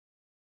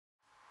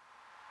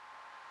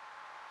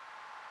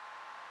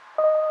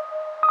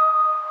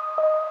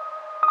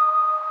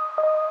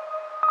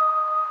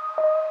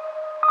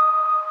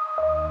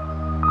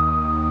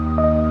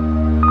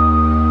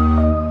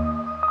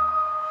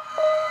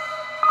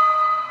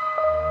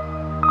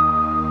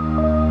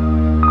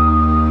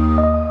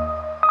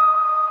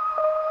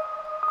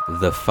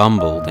The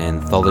Fumbled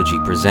Anthology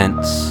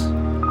presents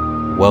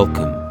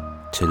Welcome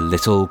to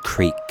Little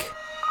Creek,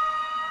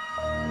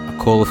 a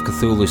Call of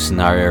Cthulhu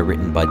scenario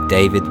written by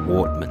David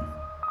Wortman,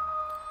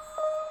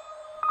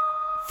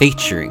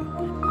 featuring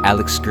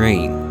Alex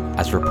Green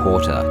as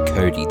reporter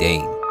Cody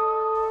Dean.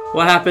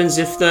 What happens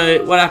if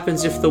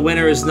the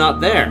winner is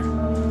not there?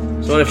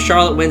 So what if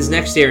Charlotte wins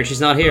next year and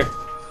she's not here?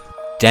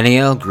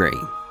 Danielle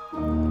Green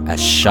as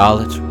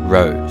Charlotte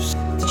Rose.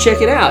 To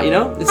check it out,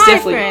 it's Hi,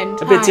 definitely friend.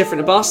 a bit Hi.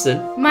 different in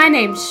Boston. My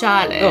name's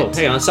Charlotte. Oh,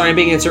 hang on, sorry, I'm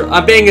being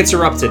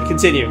interrupted.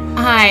 Continue.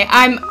 Hi,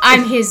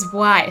 I'm his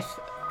wife.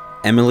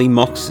 Emily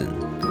Moxon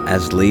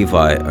as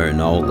Levi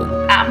O'Nolan.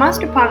 I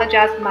must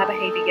apologize for my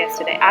behavior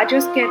yesterday. I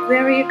just get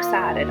very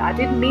excited. I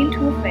didn't mean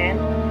to offend.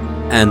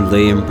 And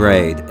Liam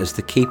Braid as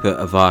the Keeper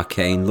of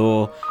Arcane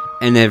Law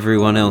and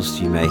everyone else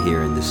you may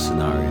hear in this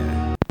scenario.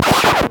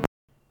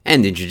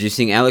 And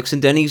introducing Alex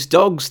and Danny's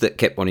dogs that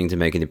kept wanting to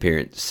make an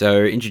appearance.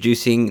 So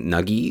introducing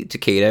Nuggy,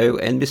 Taquito,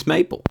 and Miss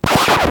Maple.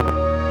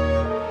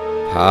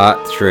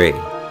 Part 3.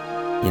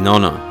 In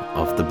honor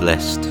of the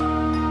blessed.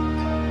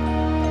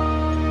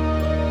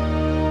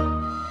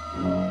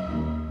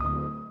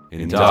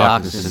 In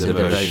darkness and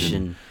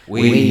devotion,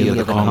 we are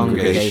the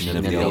congregation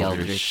of the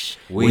Eldritch,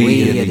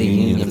 we are the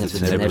union of the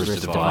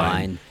Tenebrous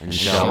Divine, and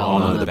shall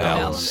honor the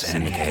balance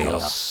and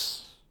chaos.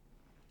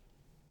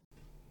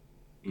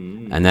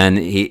 And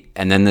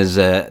then there's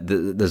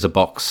a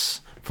box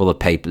full of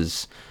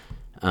papers,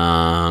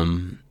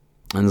 and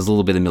there's a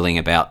little bit of milling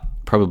about.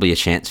 Probably a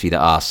chance for you to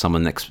ask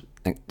someone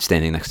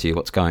standing next to you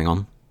what's going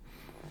on.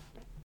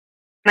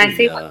 Can I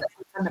see what's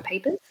on the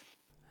papers?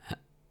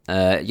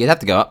 You'd have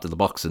to go up to the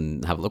box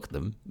and have a look at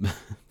them.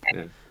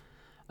 Yeah.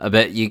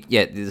 But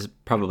there's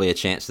probably a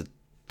chance to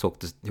talk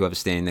to whoever's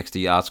standing next to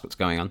you, ask what's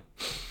going on,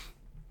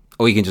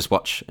 or you can just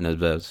watch and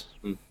observe.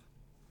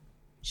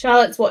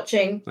 Charlotte's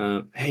watching.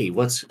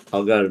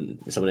 I'll go to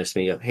someone next to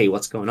me and go, hey,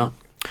 what's going on?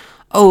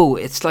 Oh,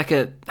 it's like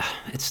a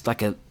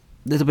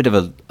little bit of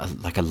a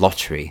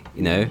lottery,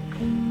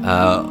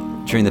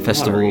 during the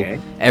festival. Lottery, eh?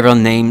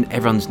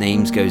 Everyone's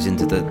names goes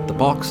into the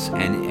box,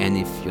 and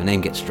if your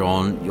name gets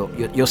drawn,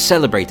 you're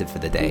celebrated for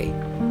the day.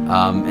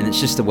 And it's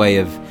just a way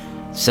of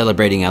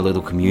celebrating our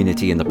little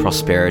community and the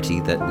prosperity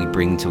that we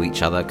bring to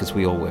each other because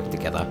we all work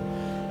together.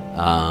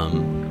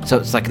 So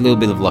it's like a little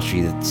bit of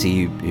lottery to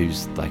see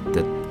who's like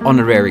the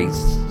honorary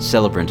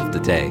celebrant of the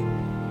day.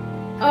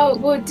 Oh,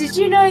 well, did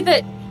you know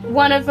that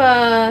one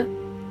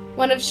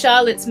of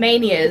Charlotte's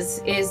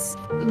manias is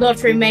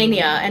lottery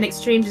mania, an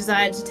extreme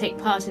desire to take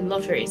part in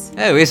lotteries?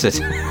 Oh, is it?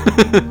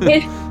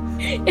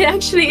 It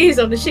actually is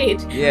on the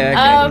sheet.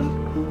 Yeah.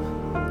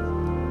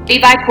 Okay.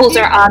 Levi pulls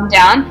her arm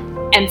down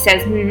and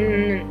says,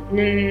 no.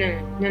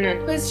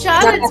 Because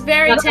Charlotte's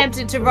very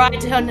tempted to write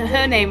down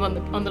her name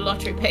on the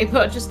lottery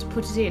paper just to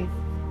put it in.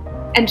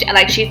 And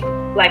she's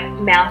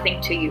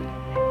mouthing to you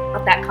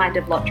of that kind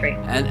of lottery.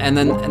 And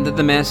then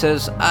the mayor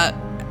says,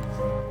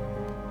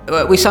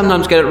 we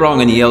sometimes get it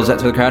wrong, and he yells out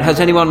to the crowd, has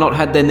anyone not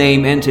had their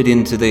name entered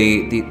into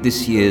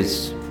this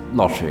year's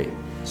lottery?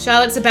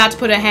 Charlotte's about to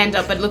put her hand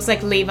up, but it looks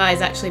like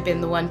Levi's actually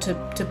been the one to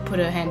put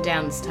her hand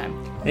down this time.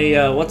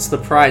 Hey, what's the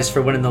prize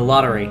for winning the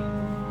lottery?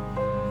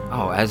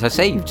 Oh, as I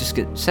say, you just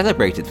get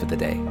celebrated for the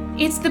day.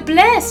 It's the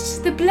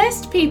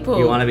blessed people.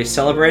 You want to be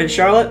celebrated,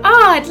 Charlotte?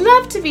 Oh, I'd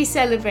love to be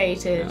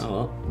celebrated. Oh,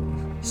 well,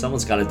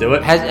 someone's got to do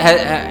it.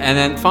 And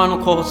then final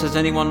call, has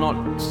anyone not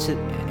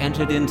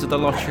entered into the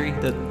lottery?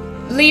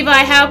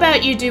 Levi, how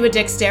about you do a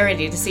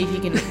dexterity to see if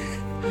you can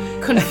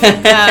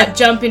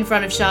jump in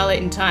front of Charlotte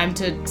in time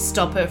to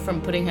stop her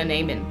from putting her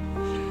name in?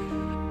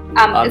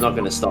 I'm not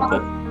going to stop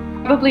it.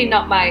 Probably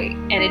not my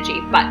energy,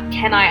 but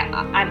can I?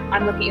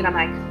 I'm looking and I'm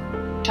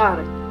like,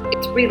 Charlotte,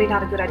 it's really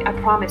not a good idea. I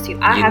promise you.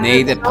 You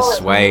need a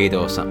persuade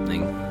or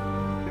something.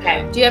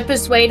 Okay. Do you have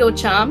persuade or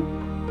charm?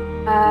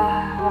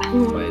 I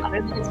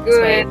don't think it's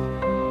good.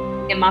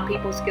 And my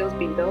people skills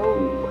be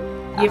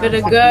low. Give it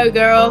a go,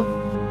 girl.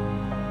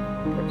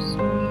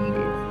 Persuade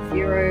is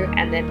 0,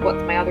 and then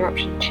what's my other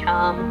option?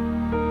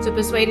 Charm. So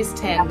persuade is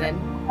 10 then.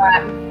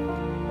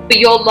 For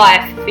your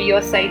life, for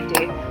your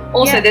safety.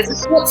 Also, Yeah. there's a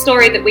short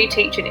story that we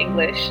teach in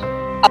English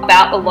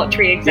about the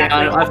lottery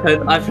exactly.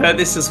 Yeah, I've heard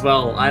this as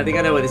well. I think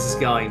I know where this is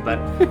going, but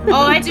Oh,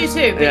 I do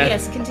too, but Yeah.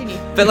 yes, continue.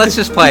 But let's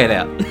just play it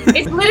out.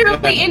 It's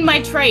literally in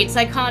my traits,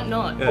 I can't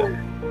not. Yeah.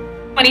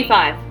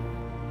 25.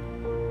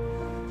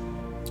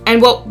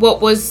 And what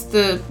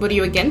are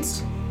you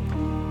against?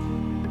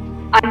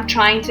 I'm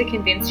trying to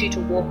convince you to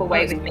walk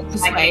away with me.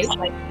 So I Persuade. can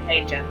persuade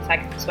danger. So I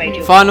can persuade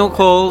you. Final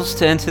calls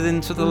to enter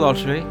into the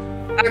lottery.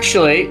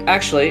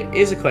 actually,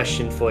 here's a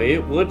question for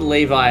you. Would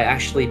Levi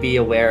actually be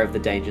aware of the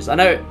dangers? I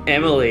know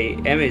Emma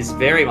is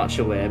very much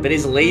aware, but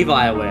is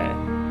Levi aware?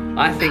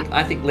 I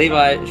think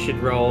Levi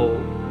should roll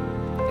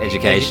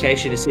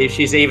Education. to see if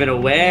she's even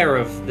aware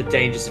of the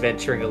dangers of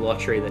entering a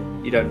lottery that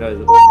you don't know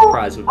the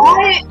prize would be.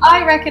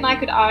 I reckon I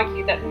could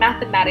argue that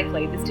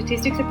mathematically the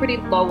statistics are pretty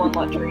low on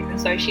lotteries, and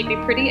so she'd be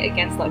pretty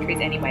against lotteries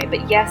anyway.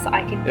 But yes,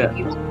 I can give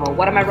you a roll.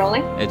 What am I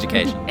rolling?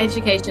 Education.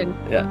 Education.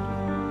 Yeah.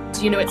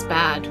 Do you know it's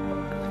bad?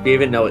 Do you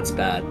even know it's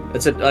bad?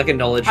 It's like a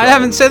knowledge. I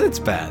haven't said it's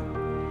bad.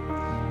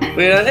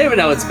 We don't even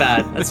know it's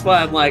bad. That's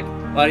why I'm like,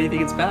 why do you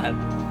think it's bad?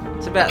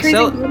 It's about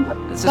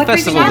Latrines it's a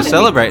festival to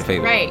celebrate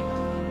people. Right.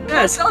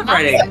 Yeah,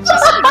 celebrating.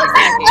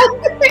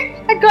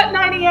 I got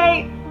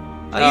 98.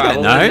 Oh, you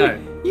don't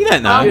know. You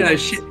don't know. You know,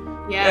 shit.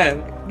 Yeah.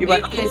 Yeah. You're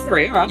like, Yes.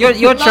 3, all right.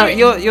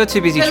 You're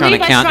too busy So trying to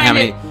Levi's count how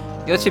trying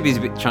many. You're too busy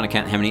trying to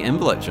count how many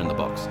envelopes are in the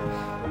box.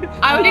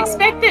 I would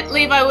expect that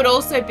Levi would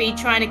also be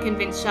trying to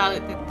convince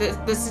Charlotte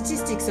that the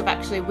statistics of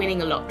actually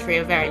winning a lottery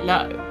are very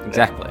low.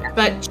 Exactly.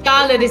 But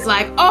Charlotte is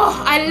like,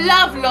 oh, I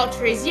love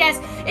lotteries. Yes.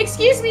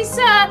 Excuse me,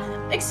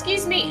 sir.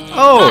 Excuse me.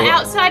 Oh. Are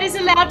outsiders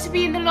allowed to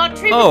be in the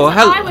lottery? Oh,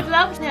 Because I would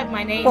love to have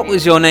my name. What in.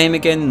 was your name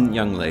again,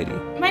 young lady?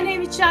 My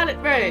name is Charlotte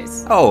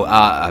Rose. Oh,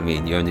 I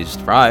mean, you only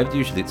just arrived.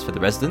 Usually it's for the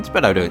residents,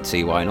 but I don't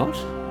see why not.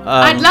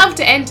 I'd love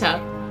to enter.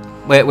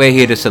 We're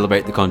here to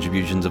celebrate the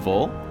contributions of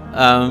all.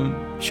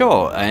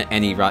 Sure.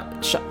 Any right?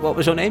 What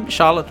was your name?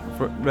 Charlotte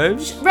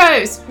Rose.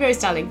 Rose,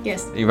 darling.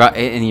 Yes. He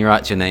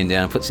writes your name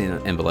down, puts it in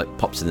an envelope,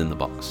 pops it in the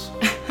box.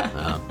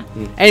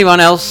 Anyone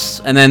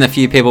else? And then a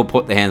few people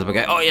put their hands up and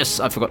go, "Oh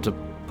yes, I forgot to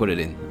put it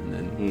in."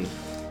 And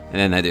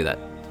then they do that.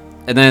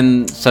 And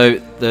then so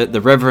the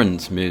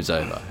Reverend moves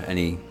over and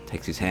he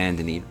takes his hand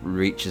and he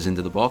reaches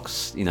into the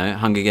box, you know,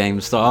 Hunger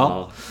Games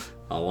style.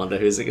 Oh, I wonder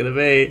who's it gonna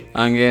be.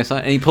 Hunger Games style.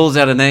 And he pulls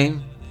out a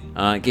name.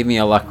 Give me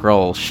a luck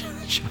roll,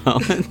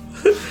 Charlotte.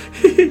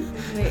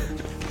 Wait.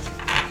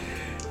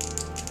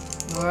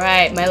 All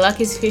right, my luck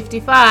is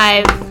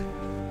 55,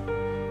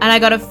 and I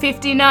got a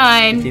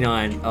 59.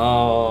 59.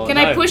 Oh. Can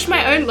no. I push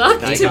my own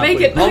luck No, you to can't make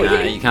push- it? Oh,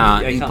 No, you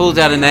can't. Yeah, you He can't. pulls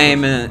out a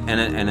name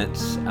and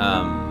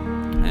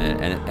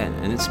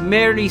it's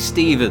Mary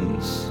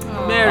Stevens.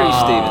 Mary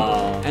Aw.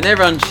 Stevens. And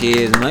everyone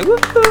cheers and like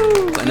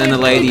woohoo. And then the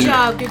lady, Good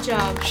job. Good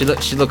job.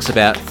 she looks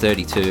about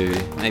 32,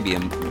 maybe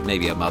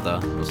a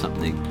mother or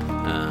something.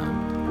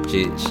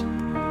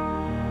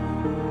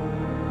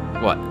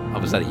 What? Oh,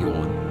 was that a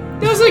yawn?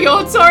 That was a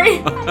yawn. Sorry.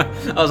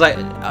 I was like,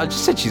 I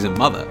just said she's a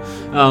mother.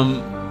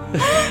 And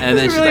then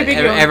That's a really big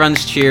yawn.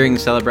 everyone's cheering,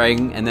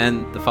 celebrating, and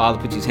then the father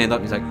puts his hand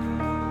up. He's like,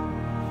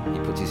 he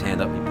puts his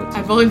hand up. He puts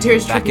I it volunteer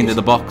as back into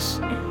the box,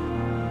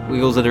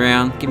 wiggles it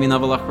around. Give me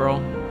another luck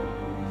roll.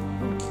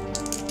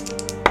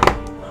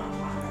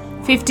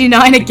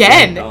 59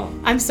 again. Oh.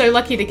 I'm so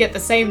lucky to get the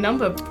same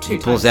number two He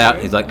pulls times out.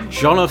 through. He's like,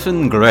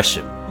 Jonathan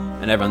Gresham,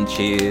 and everyone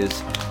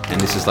cheers. And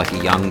this is like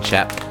a young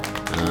chap,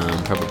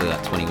 probably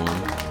like 21.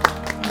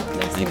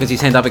 Bless And he him. puts his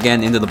hand up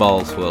again into the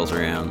bowl, swirls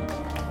around.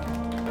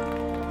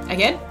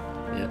 Again?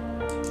 Yeah.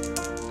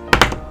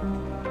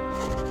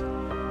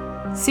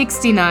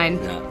 69.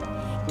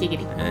 Yeah.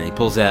 Giggity. And he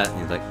pulls out. And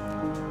he's like,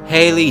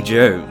 Haley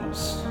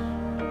Jones.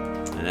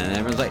 And then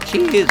everyone's like,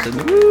 cheers.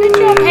 And Good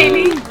job,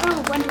 Haley.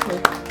 Oh, wonderful.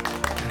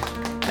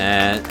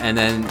 And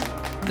then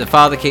the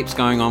father keeps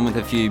going on with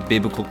a few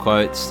biblical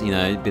quotes, you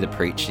know, a bit of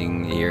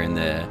preaching here and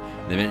there.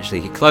 And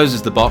eventually he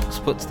closes the box,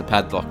 puts the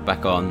padlock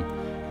back on.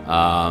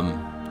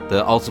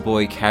 The altar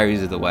boy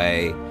carries it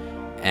away,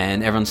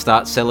 and everyone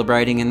starts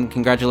celebrating and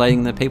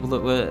congratulating the people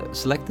that were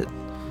selected.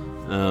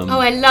 Oh,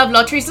 I love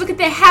lotteries. Look at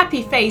their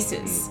happy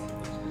faces.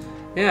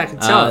 Yeah, I can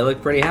tell. They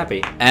look pretty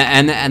happy.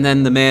 And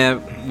then the mayor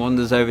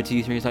wanders over to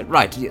you three. He's like,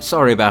 right,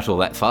 sorry about all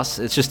that fuss.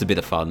 It's just a bit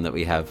of fun that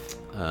we have.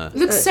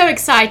 Looks so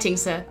exciting,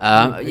 sir.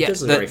 Yeah,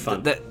 does look very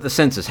fun. The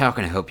census, how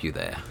can I help you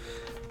there?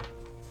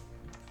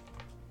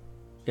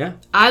 Yeah.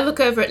 I look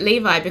over at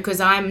Levi because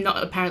I'm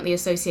not apparently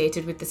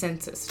associated with the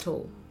census at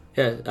all.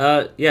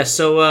 Yeah. Yeah.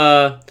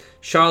 So,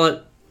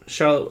 Charlotte.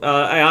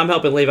 I'm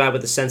helping Levi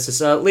with the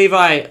census.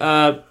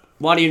 Levi.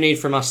 What do you need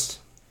from us?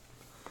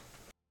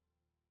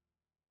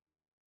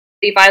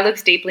 Levi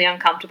looks deeply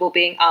uncomfortable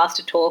being asked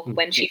to talk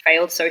when she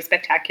failed so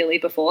spectacularly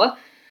before.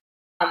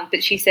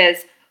 But she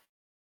says,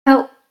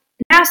 well,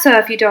 now, sir,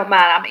 if you don't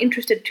mind, I'm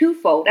interested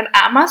twofold, and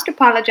I must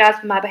apologize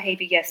for my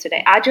behavior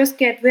yesterday. I just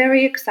get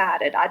very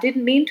excited. I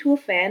didn't mean to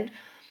offend,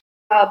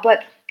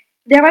 but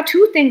there are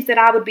two things that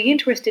I would be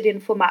interested in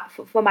for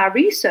my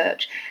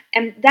research,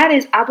 and that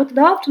is I would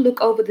love to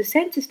look over the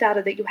census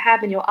data that you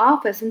have in your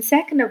office, and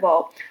second of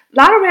all,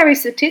 lottery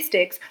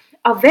statistics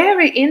are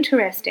very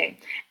interesting,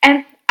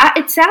 and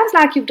it sounds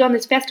like you've done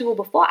this festival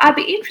before. I'd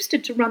be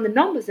interested to run the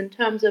numbers in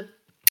terms of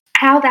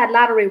how that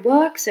lottery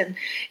works and,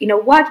 you know,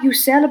 what you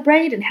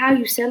celebrate and how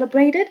you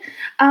celebrate it.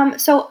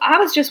 So I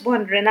was just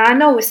wondering, I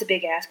know it's a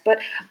big ask, but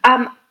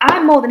I'm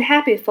more than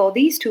happy for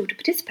these two to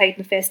participate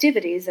in the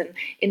festivities and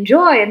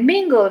enjoy and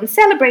mingle and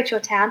celebrate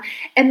your town.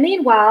 And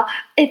meanwhile,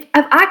 if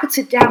I could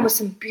sit down with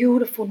some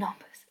beautiful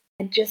numbers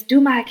and just do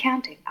my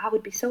accounting, I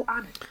would be so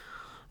honored.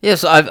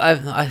 Yes, I've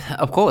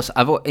of course,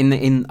 I've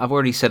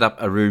already set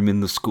up a room in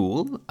the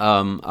school.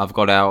 I've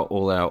got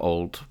all our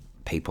old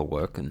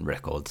paperwork and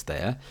records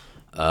there.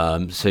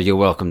 So you're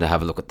welcome to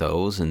have a look at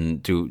those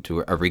and do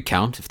a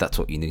recount if that's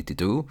what you need to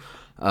do.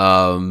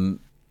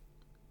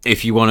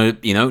 If you want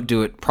to, you know,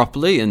 do it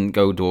properly and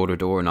go door to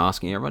door and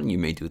asking everyone, you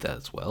may do that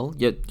as well.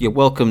 You're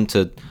welcome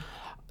to.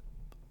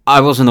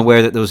 I wasn't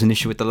aware that there was an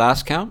issue with the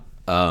last count.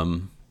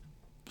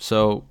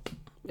 So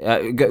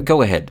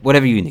go ahead,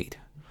 whatever you need.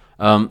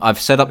 I've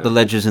set up the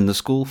ledgers in the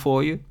school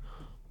for you.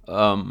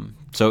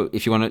 So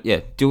if you want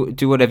to,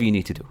 do whatever you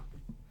need to do.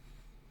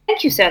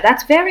 Thank you, sir.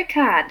 That's very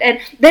kind. And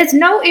there's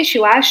no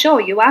issue, I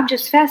assure you. I'm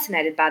just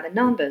fascinated by the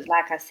numbers,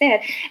 like I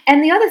said.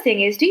 And the other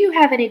thing is, do you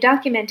have any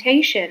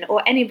documentation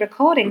or any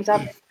recordings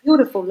of this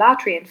beautiful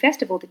Lotrian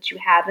festival that you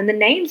have, and the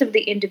names of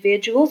the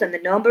individuals and the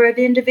number of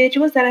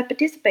individuals that have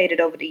participated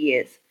over the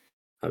years?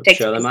 I'm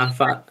sure they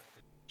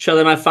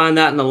might find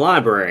that in the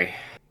library.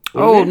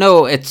 Oh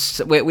no,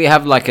 it's we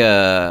have like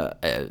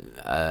a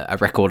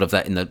record of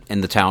that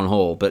in the town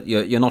hall, but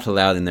you're not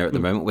allowed in there at the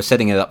moment. We're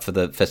setting it up for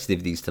the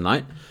festivities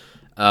tonight.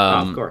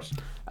 Of course.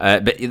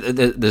 But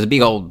there's a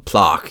big old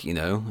plaque,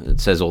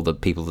 it says all the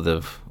people that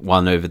have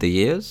won over the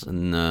years,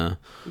 and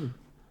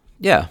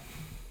yeah.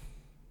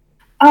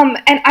 And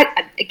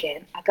I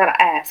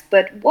gotta ask,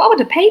 but what were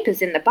the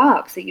papers in the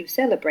box that you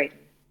celebrated?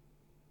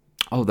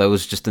 Oh, that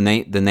was just the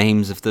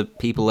names of the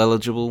people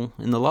eligible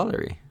in the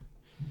lottery.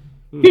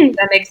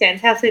 That makes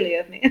sense. How silly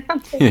of me.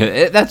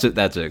 Yeah, that's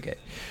okay.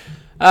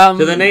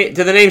 Do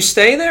the names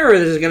stay there, or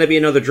is there going to be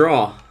another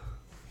draw?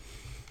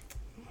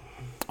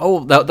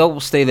 Oh,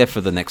 they'll stay there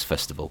for the next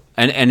festival,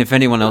 and if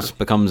anyone else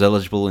becomes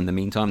eligible in the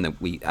meantime, then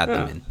we add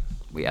them in.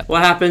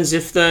 What happens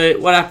if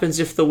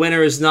the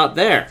winner is not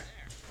there?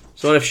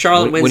 So what if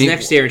Charlotte wins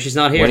next year and she's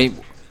not here?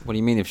 What do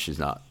you mean if she's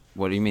not?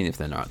 What do you mean if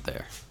they're not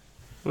there?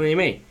 What do you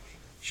mean?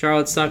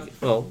 Charlotte's not.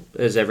 Well,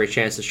 there's every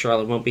chance that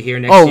Charlotte won't be here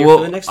next year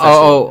for the next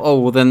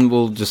festival. Well, then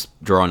we'll just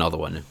draw another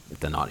one if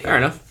they're not here. Fair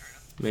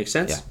enough. Makes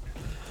sense. Yeah.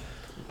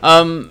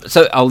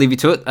 So I'll leave you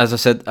to it. As I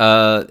said,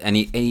 and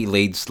he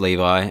leads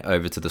Levi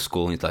over to the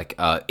school, and he's like,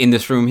 in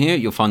this room here,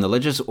 you'll find the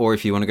ledgers, or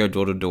if you want to go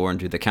door to door and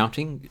do the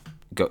counting,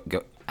 go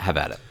have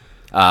at it.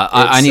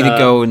 I need to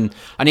go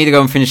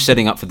and finish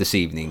setting up for this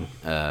evening.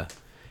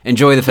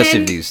 Enjoy the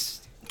festivities,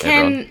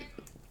 everyone. Can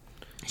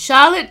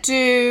Charlotte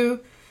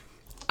do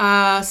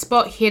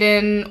spot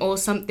hidden or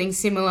something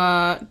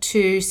similar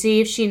to see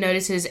if she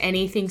notices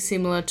anything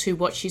similar to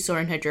what she saw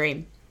in her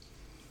dream?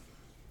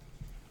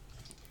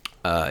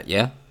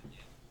 Yeah.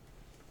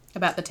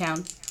 About the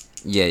town.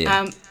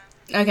 Yeah.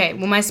 Okay,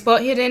 well, my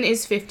spot hidden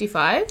is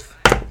 55.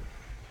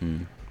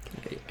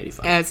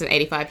 85. It's an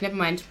 85. Never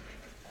mind.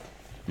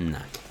 No.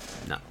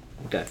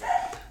 Okay.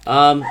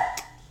 All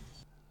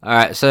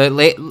right. So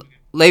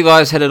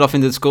Levi's headed off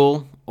into the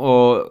school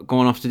or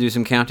going off to do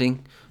some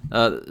counting.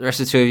 The rest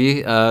of the two of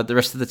you, the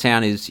rest of the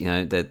town is,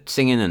 they're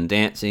singing and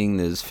dancing.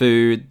 There's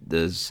food.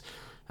 There's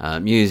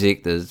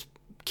music. There's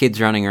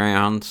kids running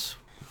around.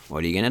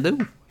 What are you gonna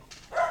do?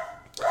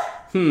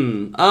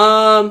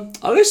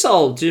 I guess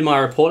I'll do my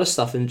reporter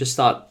stuff and just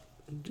start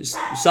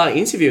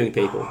interviewing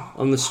people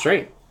on the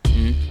street.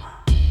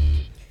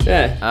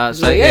 Yeah.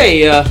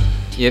 Hey.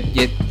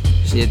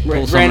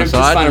 Pull someone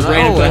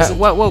aside.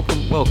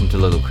 Welcome to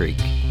Little Creek.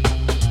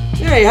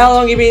 Hey, how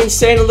long you been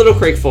staying in Little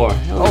Creek for?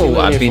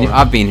 I've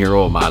been here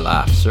all my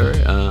life, sir.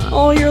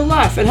 All your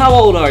life. And how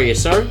old are you,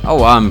 sir?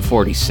 Oh, I'm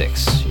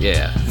 46.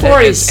 Yeah.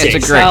 46.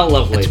 It's a great, how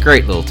lovely. It's a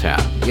great little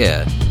town.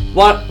 Yeah.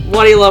 What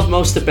do you love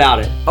most about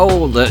it?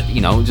 Oh,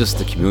 just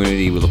the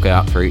community. We look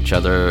out for each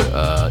other.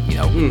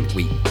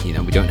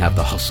 We don't have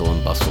the hustle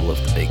and bustle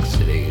of the big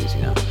cities.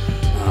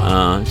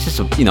 It's just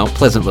a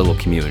pleasant little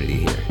community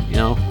here.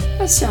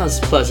 That sounds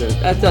pleasant.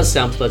 That does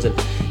sound pleasant.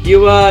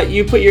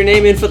 You put your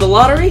name in for the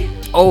lottery?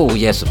 Oh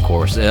yes, of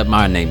course.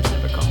 My name's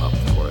never come up,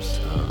 of course.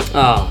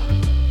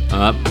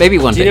 Maybe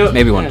one day.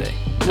 Maybe one day.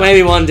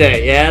 Maybe one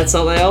day. Yeah, that's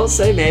all they all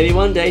say. Maybe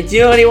one day. Do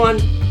you know anyone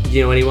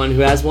who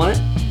has won it?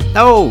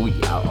 Oh,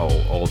 yeah,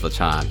 all the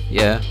time.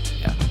 Yeah.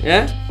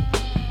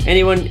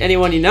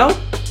 Anyone you know?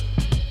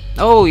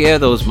 Oh yeah,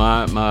 those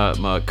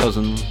my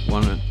cousin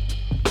won it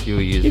a few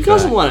years. Your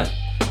cousin won it.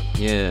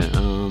 Yeah.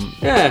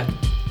 Yeah.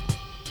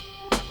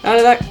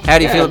 How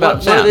do you feel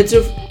about that?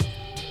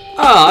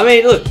 Oh, I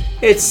mean, look,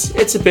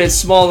 it's a bit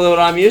smaller than what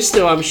I'm used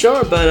to, I'm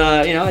sure, but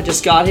I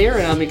just got here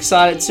and I'm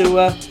excited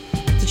to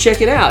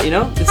check it out.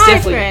 It's Hi,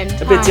 definitely friend.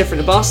 a bit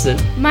different to Boston.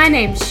 My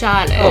name's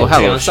Charlotte. Oh,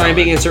 hello. Sorry, I'm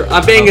being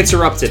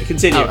interrupted.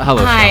 Continue.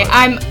 Hello. Hi,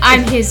 Charlotte.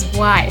 I'm his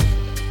wife.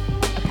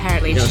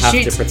 Apparently, You don't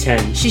have to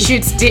pretend. She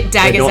shoots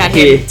daggers You're not at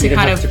here. him to You don't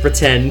kind have of to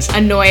pretend.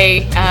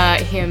 annoy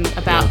him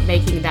about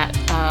making that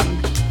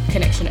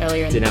connection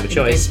earlier. Didn't have a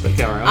choice, but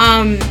go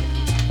around.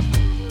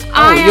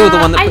 You're the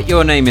one that put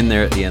your name in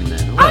there at the end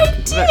then.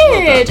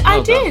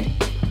 I did.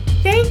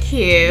 Thank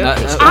you.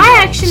 I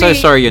actually. So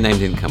sorry your name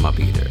didn't come up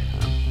either.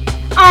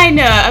 I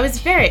know. I was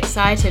very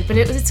excited, but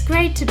it's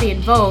great to be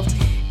involved.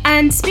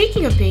 And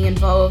speaking of being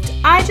involved,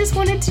 I just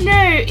wanted to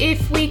know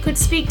if we could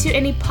speak to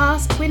any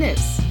past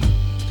winners.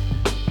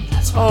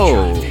 That's what I'm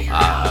trying to figure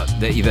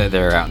out.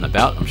 They're out and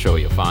about. I'm sure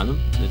you'll find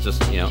them. It's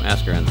just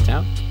ask around the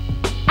town.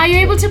 Are you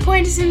able to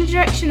point us in the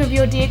direction of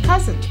your dear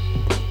cousin?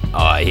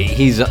 Oh,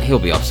 he'll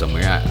be off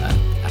somewhere.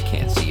 I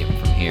can't see him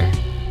from here.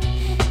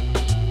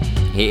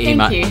 He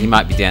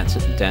might be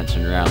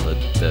dancing around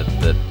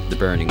the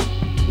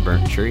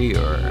burnt tree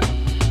or.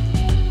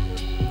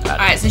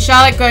 Alright, so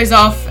Charlotte goes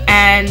off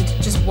and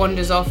just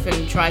wanders off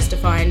and tries to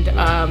find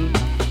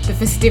the the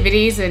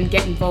festivities and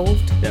get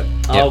involved. Yep.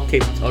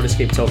 I'll just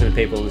keep talking to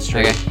people in the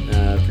street.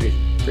 Okay.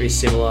 Pretty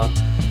similar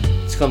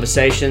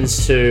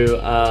conversations to.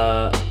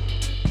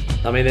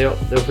 I mean, they were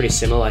pretty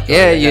similar. Like,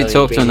 Yeah, you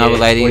talk to another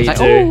lady and What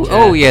say, do you do?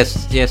 oh,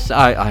 yes,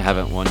 I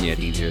haven't won yet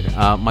either.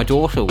 My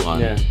daughter won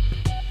Yeah.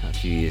 a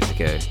few years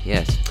ago.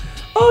 Yes.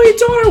 Oh, your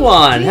daughter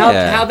won.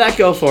 Yeah. How'd that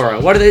go for her?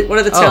 What did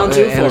the town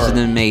do it for was her? an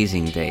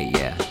amazing day.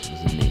 Yeah, it was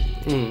an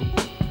amazing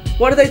day.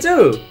 What did they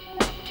do?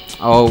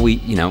 Oh,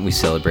 we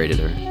celebrated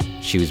her.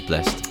 She was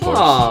blessed. Of course.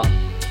 Oh,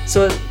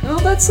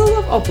 that's so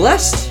lovely. Oh,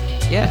 blessed.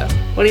 Yeah.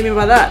 What do you mean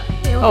by that?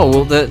 Oh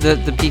well,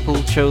 the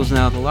people chosen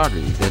out of the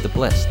lottery. They're the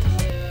blessed.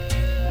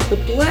 The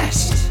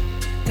blessed.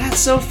 That's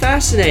so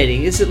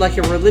fascinating. Is it like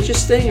a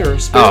religious thing or a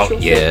spiritual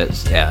thing?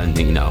 Yes. Yeah, and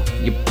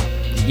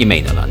you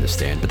may not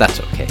understand, but that's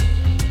okay.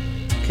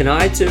 Can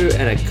I do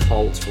an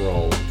occult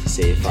roll to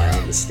see if I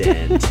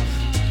understand?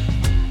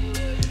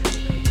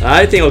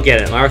 I don't think I'll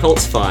get it. My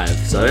occult's 5,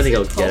 so I don't think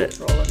I'll get it.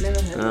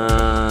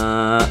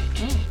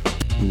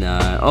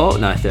 No. Oh,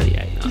 no, 38.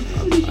 No,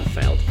 I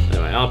failed.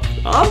 Anyway,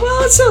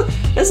 well,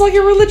 it's like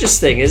a religious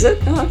thing, is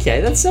it? Oh,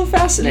 okay, that's so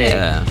fascinating.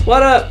 Yeah.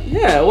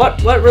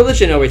 What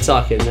religion are we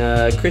talking?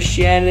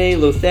 Christianity,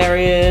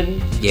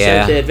 Lutheran,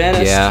 Yeah. Seventh-day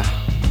Adventist? Yeah.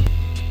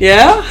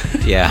 Yeah?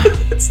 Yeah.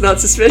 It's not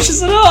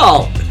suspicious at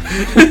all.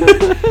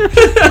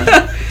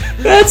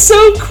 That's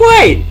so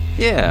quaint.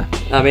 Yeah.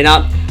 I mean,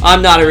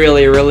 I'm not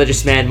really a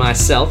religious man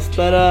myself,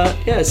 but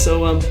yeah.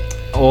 So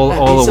All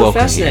That'd are be so welcome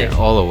fascinating. here.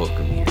 All are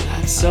welcome here.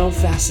 that's so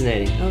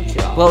fascinating. Okay.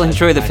 Well,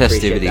 enjoy the I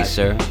appreciate festivities, that.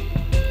 sir.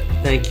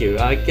 Thank you.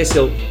 I guess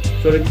you'll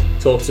sort of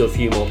talk to a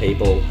few more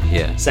people.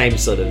 Yeah. Same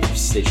sort of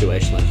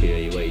situation like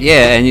you. Where you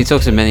Yeah, and you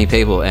talk to many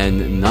people,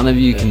 and none of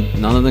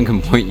them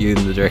can point you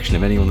in the direction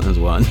of anyone that has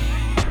won.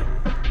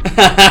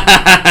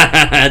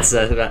 That's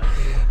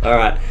all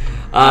right.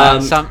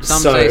 Some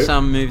say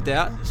some moved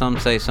out. Some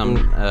say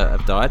some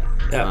have died.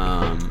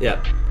 Yeah.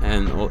 Yeah.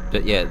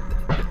 But yeah,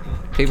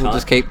 people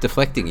just keep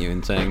deflecting you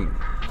and saying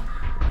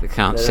they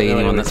can't They don't see know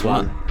anyone that's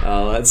anyone's won.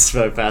 Oh, that's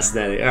so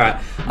fascinating. All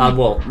right.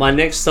 Well, my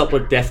next stop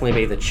would definitely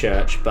be the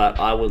church, but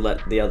I would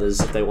let the others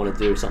if they want to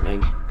do something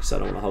because I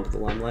don't want to hog the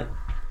limelight.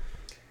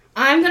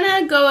 I'm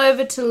gonna go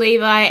over to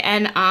Levi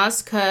and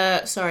ask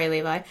her. Sorry,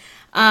 Levi.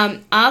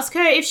 Ask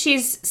her if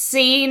she's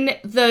seen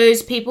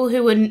those people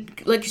who were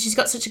like. She's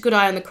got such a good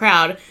eye on the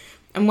crowd.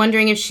 I'm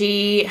wondering if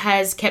she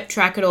has kept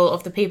track at all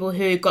of the people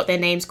who got their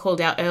names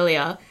called out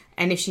earlier,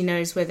 and if she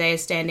knows where they are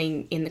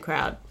standing in the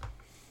crowd.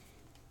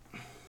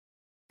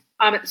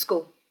 I'm at the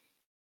school.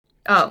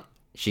 Oh,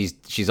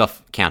 She's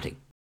off counting.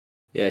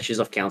 Yeah, she's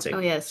off counting. Oh,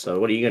 yes. So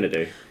what are you going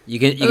to do? You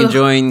can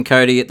join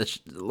Cody at the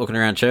looking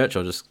around church,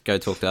 or just go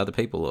talk to other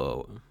people.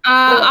 Or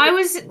I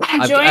was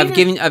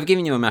enjoying. I've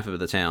given you a map of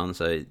the town,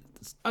 so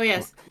Oh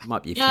yes.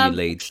 might be a few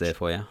leads there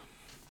for you.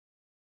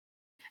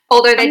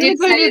 Although they I'm did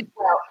gonna say go as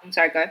well. I'm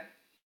sorry, go.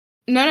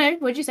 No.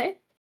 What'd you say?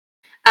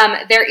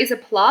 There is a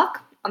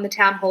plaque on the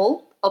town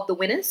hall of the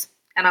winners,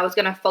 and I was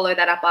going to follow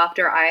that up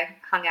after I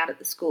hung out at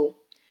the school.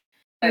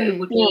 So it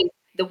would be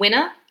the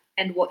winner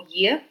and what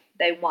year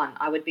they won,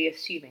 I would be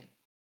assuming,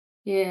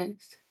 Yes.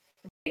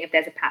 if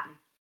there's a pattern.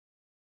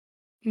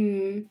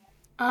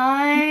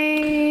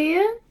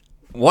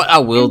 What I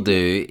will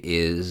do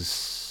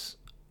is,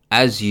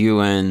 as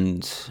you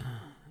and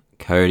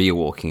Cody are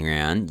walking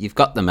around, you've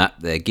got the map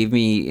there. Give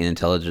me an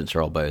intelligence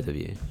roll, both of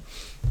you.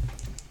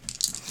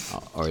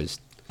 Or is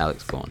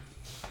Alex gone?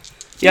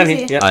 Yeah, I'm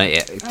here. Yep.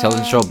 Yeah,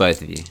 intelligence roll,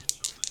 both of you.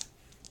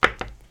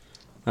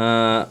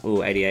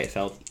 88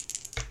 failed.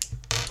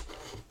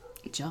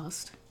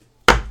 Just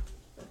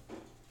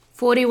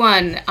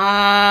 41.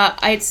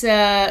 It's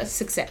a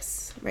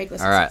success.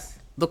 Regular All right. success.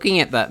 Looking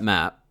at that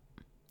map,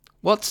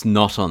 what's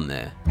not on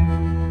there?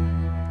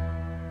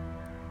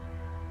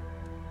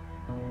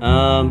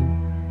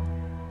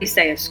 You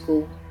say a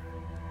school.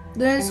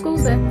 The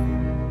school's there.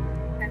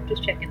 I'm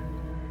just checking.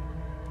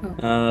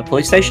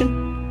 Police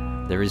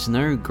station? There is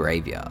no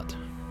graveyard.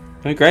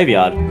 No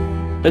graveyard.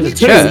 There's a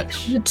tomb.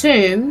 Church. The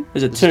tomb.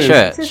 There's a tomb.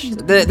 Church.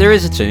 There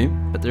is a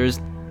tomb, but there's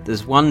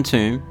one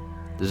tomb.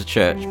 There's a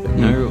church, but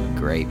no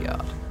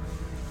graveyard.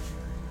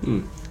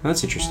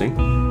 That's interesting.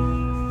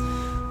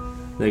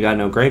 They got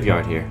no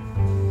graveyard here.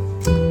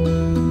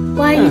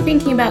 Why are you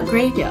thinking about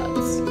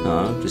graveyards?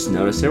 Just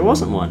noticed there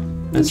wasn't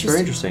one. That's very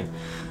interesting.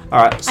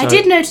 All right. So, I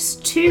did notice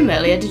a tomb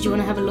earlier. Did you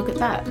want to have a look at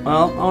that?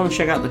 Well, I want to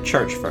check out the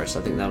church first.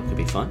 I think that could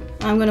be fun.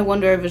 I'm going to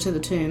wander over to the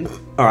tomb,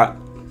 All right.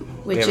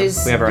 which we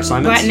is have our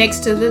assignments. right next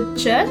to the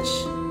church.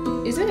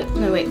 Is it?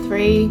 No, wait,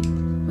 3.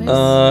 Tomb.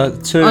 Oh,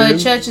 the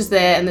church is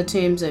there and the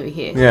tomb's over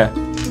here. Yeah.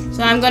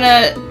 So I'm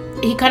gonna.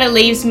 He kind of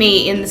leaves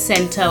me in the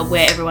center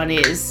where everyone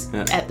is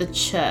at the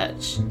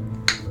church,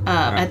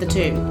 at the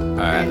tomb. All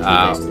right. And he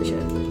goes to the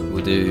church.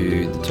 We'll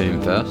do the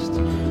tomb first.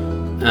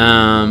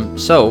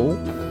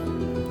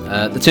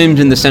 The tomb's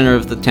in the center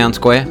of the town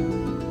square.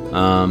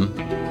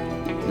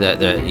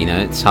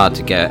 It's hard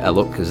to get a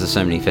look because there's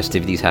so many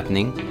festivities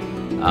happening.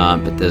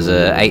 But there's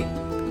a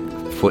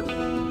 8-foot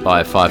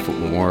by 5-foot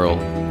memorial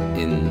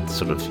in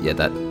sort of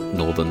that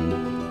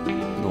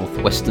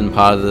northwestern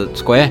part of the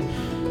square.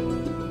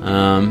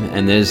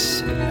 And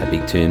there's a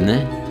big tomb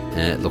there.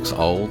 And it looks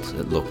old.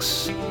 It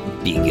looks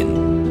big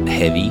and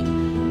heavy.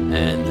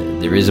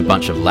 And there is a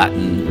bunch of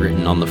Latin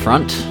written on the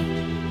front.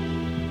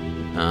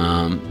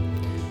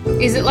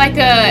 Is it like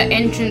a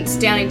entrance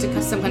down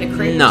into some kind of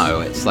crypt?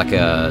 No, it's like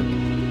a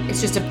It's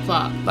just a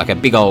plaque. like a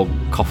big old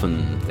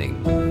coffin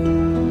thing.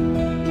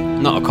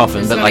 Not a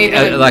coffin, It's but not like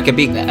even like a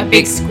big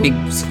big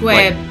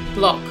square like,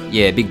 block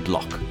yeah, big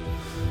block.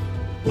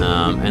 And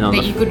on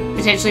that the you could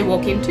potentially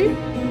walk into.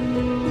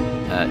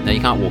 no,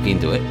 you can't walk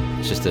into it.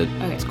 It's just a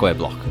Okay. square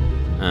block.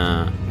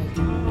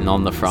 And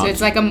on the front, So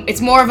it's like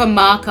it's more of a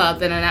marker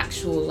than an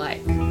actual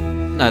like.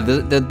 no,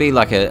 there'd be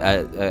like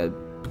a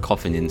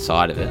coffin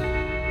inside of it.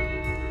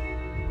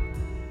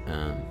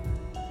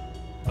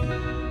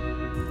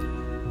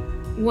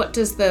 What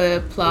does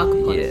the plaque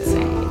on it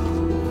say?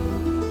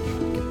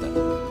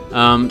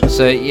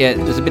 So yeah,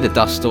 there's a bit of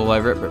dust all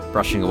over it, but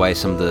brushing away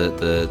some of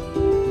the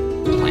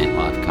plant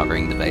life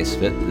covering the base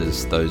of it.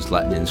 There's those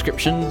Latin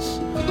inscriptions.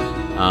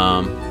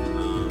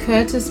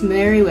 Curtis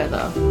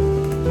Merriweather.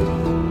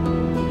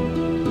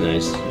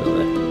 Nice.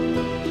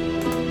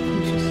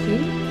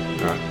 Interesting.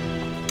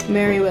 Alright.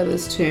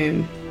 Merriweather's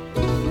tomb.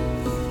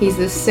 He's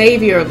the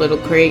savior of Little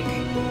Creek,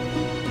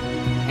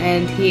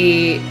 and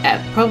he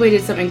probably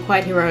did something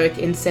quite heroic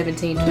in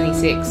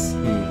 1726.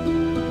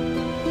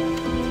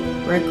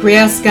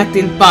 Requiescat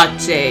in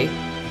pace.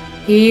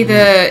 He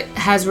either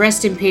has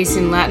rest in peace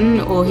in Latin,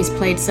 or he's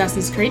played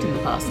Assassin's Creed in the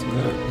past.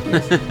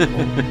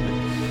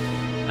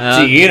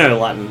 Do you know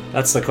Latin?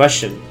 That's the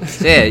question.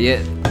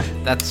 Yeah,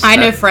 that's I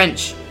know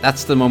French.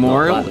 that's the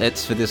memorial. Latin.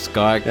 It's for this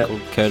guy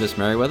called Curtis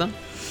Merriweather.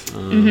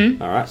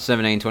 Mm-hmm. Alright.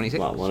 1726.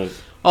 Well, one of.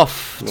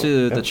 Off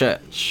to Well, the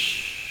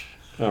church.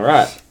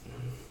 Alright.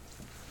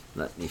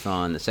 Let me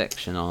find the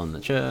section on the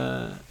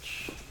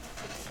church.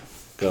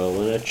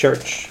 Go in a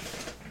church.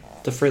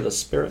 The fruit of the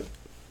spirit.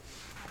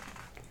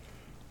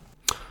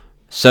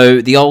 So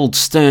the old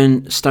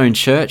stone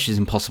church is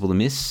impossible to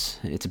miss.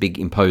 It's a big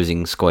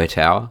imposing square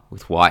tower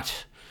with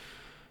white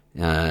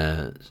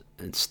and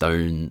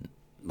stone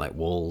like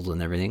walls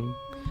and everything.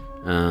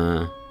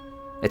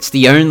 It's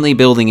the only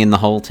building in the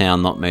whole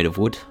town not made of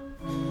wood.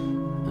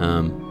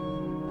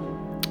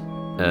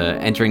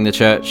 Entering the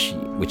church,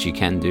 which you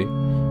can do,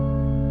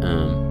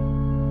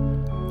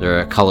 there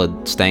are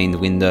coloured stained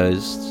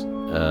windows,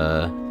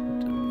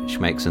 which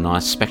makes a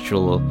nice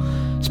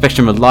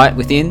spectrum of light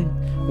within.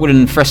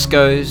 Wooden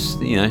frescoes,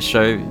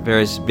 show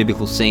various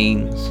biblical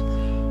scenes.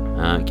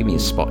 Give me a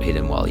spot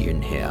hidden while you're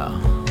in here.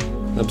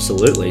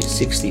 Absolutely.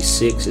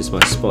 66 is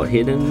my spot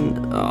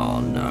hidden. Oh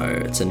no,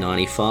 it's a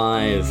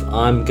 95.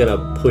 I'm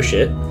gonna push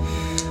it.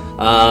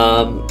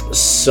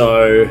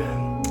 So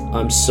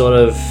I'm sort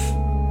of.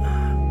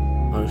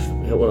 I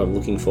forget what I'm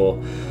looking for.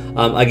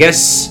 I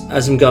guess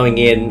as I'm going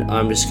in,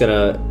 I'm just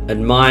gonna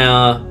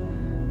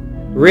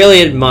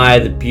really admire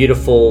the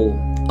beautiful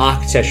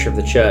architecture of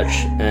the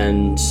church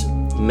and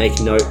make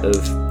note of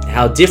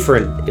how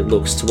different it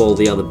looks to all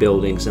the other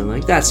buildings. And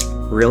like, that's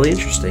really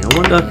interesting. I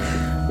wonder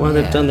why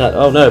they've done that.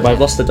 Oh no, I've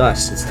lost the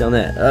dice. It's down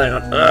there.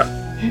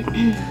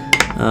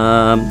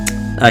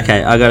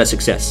 Okay, I got a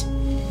success.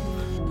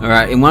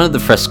 Alright, in one of the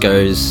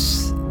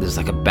frescoes, there's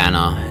like a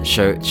banner. It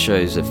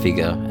shows a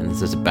figure, and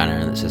there's a banner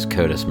and it says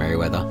Curtis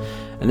Merriweather.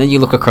 And then you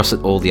look across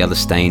at all the other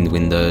stained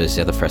windows,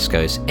 the other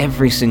frescoes.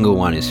 Every single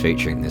one is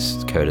featuring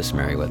this Curtis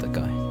Merriweather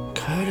guy.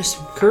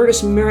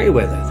 Curtis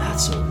Merriweather.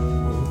 That's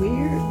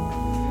weird.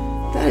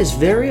 That is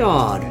very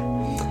odd.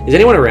 Is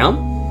anyone around?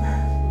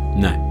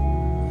 No.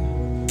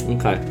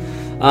 Okay.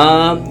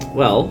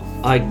 Well,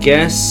 I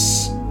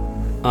guess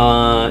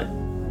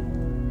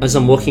as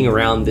I'm walking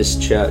around this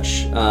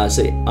church,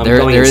 so I'm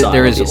going inside.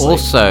 There is obviously.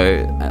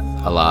 also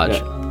a large.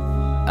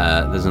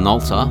 There's an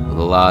altar with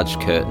a large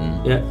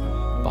curtain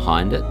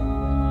behind it.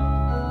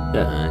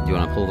 Do you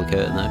want to pull the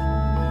curtain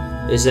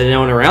though? Is there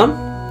anyone around?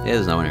 Yeah,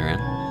 there's no one around.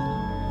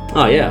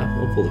 Oh yeah,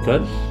 we'll pull the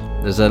curtain.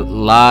 There's a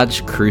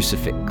large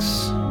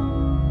crucifix.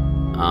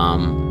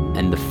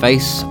 And the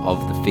face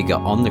of the figure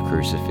on the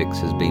crucifix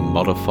has been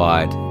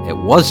modified. It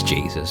was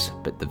Jesus,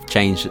 but they've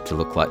changed it to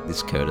look like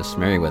this Curtis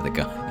Merriweather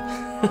guy.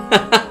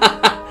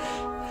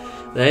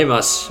 They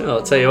must.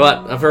 I'll tell you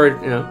what. I've heard.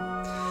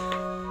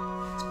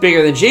 It's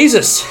bigger than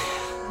Jesus.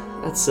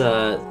 That's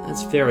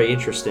very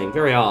interesting.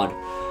 Very odd.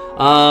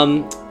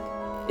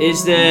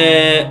 Is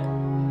there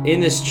in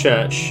this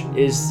church?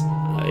 Is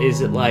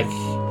it like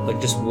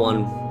just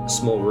one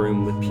small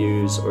room with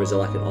pews, or is it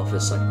like an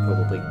office I could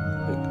probably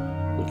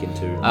look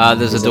into?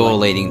 There's a door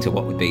leading to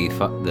what would be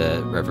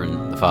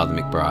the Father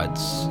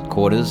McBride's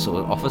quarters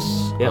or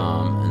office. Yep.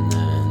 And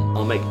then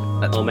I'll make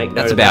note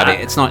that's of about that.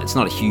 it. It's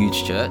not a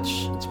huge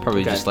church. It's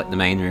probably just like the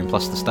main room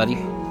plus the study.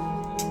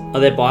 Are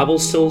there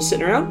Bibles still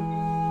sitting around?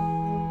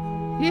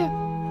 Yeah.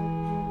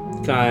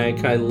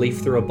 Can I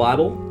leaf through a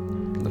Bible?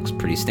 Looks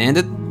pretty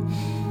standard.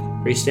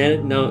 Pretty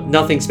standard. No,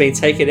 nothing's been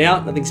taken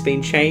out. Nothing's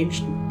been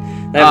changed.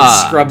 They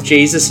haven't scrubbed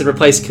Jesus and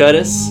replaced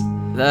Curtis.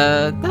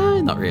 No,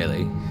 not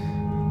really.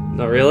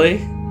 Not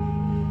really.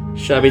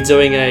 Should I be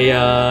doing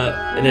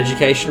an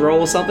education roll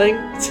or something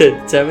to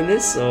determine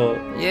this, or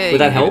Yeah, would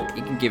that help?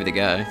 You can give it a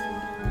go.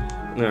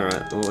 All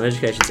right. Well,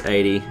 education's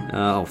 80.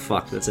 Oh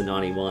fuck, that's a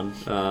 91.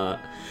 No,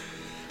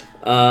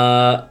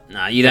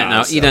 you don't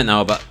know. so- You don't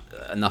know about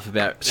enough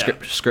about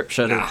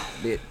scripture to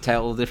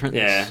tell the difference.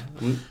 Yeah,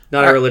 I'm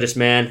not a religious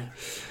man.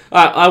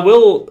 All right, I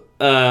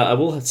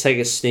will take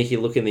a sneaky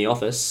look in the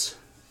office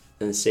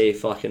and see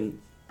if I can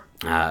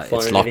find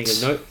It's anything locked.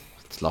 of note.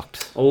 It's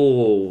locked.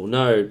 Oh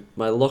no,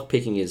 my lock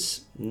picking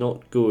is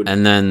not good.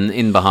 And then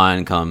in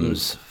behind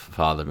comes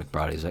Father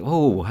McBride. He's like,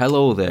 "Oh,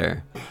 hello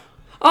there."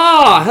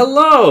 Ah,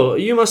 hello.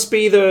 You must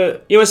be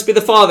the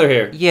father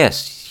here.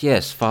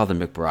 Yes, Father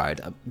McBride.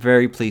 I'm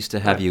very pleased to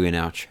have you in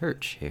our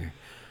church here.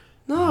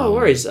 No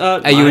worries.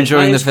 Are you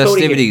enjoying the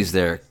festivities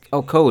there?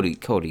 Oh, Cody,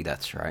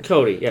 that's right.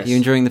 Cody, yes. Are you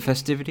enjoying the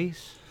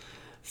festivities?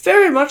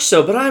 Very much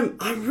so, but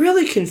I'm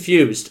really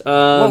confused.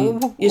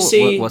 You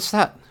see, What's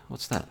that?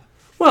 What's that?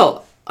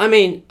 well, I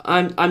mean,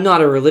 I'm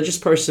not a religious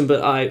person,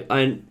 but I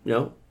you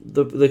know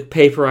the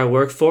paper I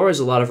work for is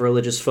a lot of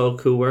religious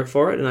folk who work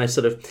for it, and I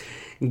sort of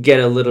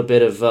get a little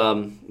bit of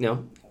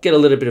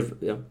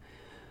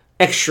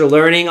extra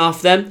learning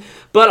off them.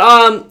 But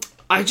I'm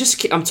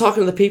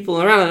talking to the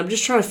people around, and I'm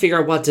just trying to figure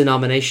out what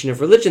denomination of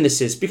religion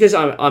this is, because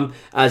I'm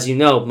as you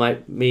know,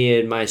 me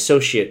and my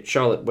associate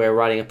Charlotte, we're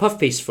writing a puff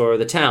piece for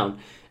the town,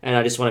 and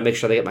I just want to make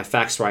sure they get my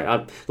facts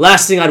right.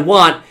 Last thing I'd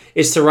want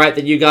is to write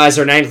that you guys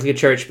are an Anglican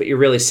church, but you're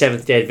really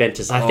Seventh-day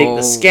Adventists. I think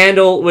the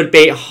scandal would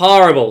be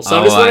horrible. So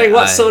I'm just wondering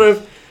what sort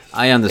of...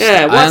 I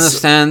understand. Yeah, I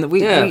understand.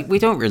 yeah. We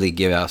don't really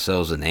give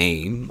ourselves a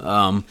name.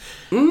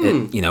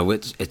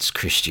 It's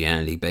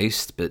Christianity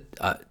based, but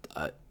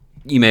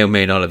you may or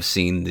may not have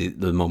seen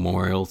the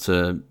memorial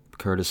to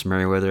Curtis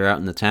Merriweather out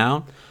in the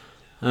town.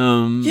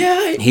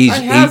 I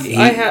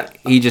have.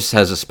 He just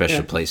has a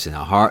special place in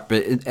our heart.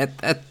 But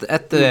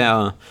at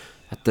the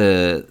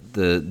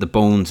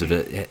bones of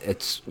it,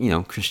 it's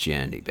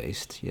Christianity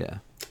based. Yeah.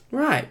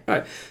 Right.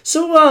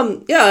 So,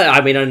 I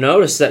mean, I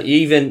noticed that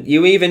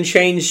you even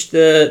changed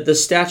the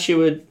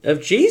statue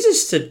of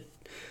Jesus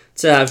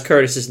to have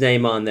Curtis's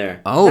name on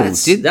there. Oh,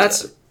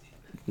 that's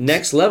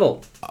next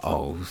level.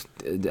 Oh,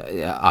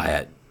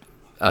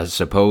 I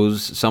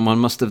suppose someone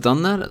must have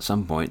done that at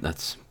some point.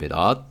 That's a bit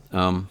odd.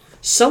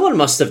 Someone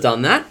must have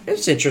done that.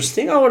 It's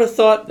interesting. I would have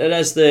thought that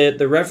as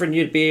the Reverend,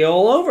 you'd be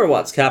all over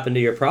what's happened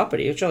to your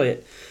property. Actually,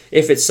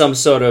 if it's some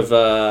sort of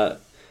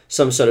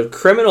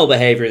criminal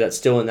behavior that's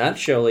doing that,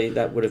 surely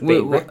that would have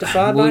been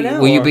rectified by now.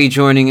 Will you be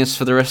joining us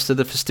for the rest of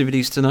the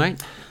festivities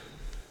tonight?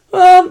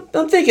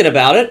 I'm thinking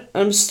about it.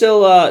 I'm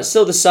still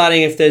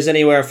deciding if there's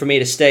anywhere for me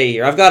to stay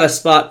here. I've got a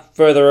spot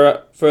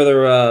further,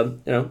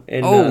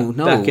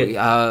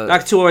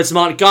 back towards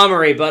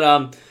Montgomery, but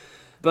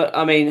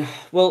I mean,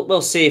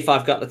 we'll see if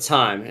I've got the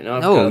time. I've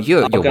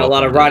got a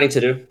lot of writing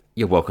to do.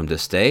 You're welcome to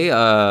stay.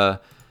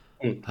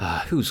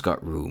 Who's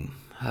got room?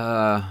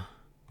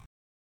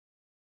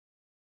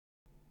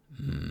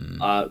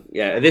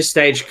 At this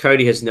stage,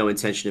 Cody has no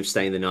intention of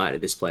staying the night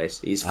at this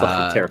place. He's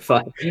fucking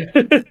terrified.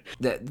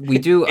 We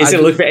do. He's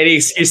gonna look for any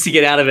excuse to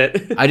get out of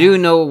it. I do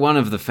know one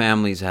of the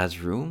families has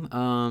room.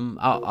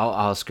 I'll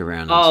ask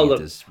around and see if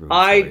there's room.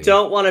 I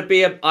don't want to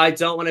be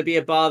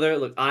a bother.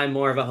 Look, I'm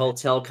more of a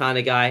hotel kind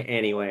of guy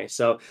anyway.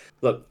 So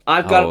look,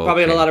 I've got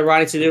probably a lot of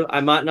writing to do.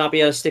 I might not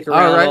be able to stick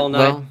around all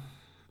night. Well,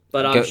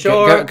 but I'm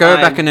sure. Go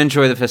back and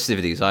enjoy the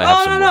festivities.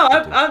 I'm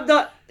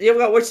not. You've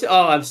got what?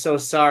 Oh, I'm so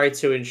sorry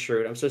to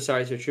intrude.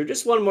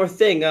 Just one more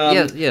thing. What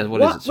is it,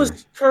 What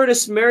was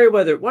Curtis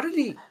Merriweather? What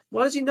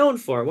is he known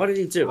for? What did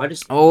he do?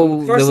 First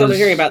time I'm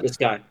hearing about this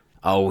guy.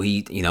 Oh,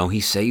 he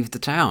saved the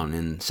town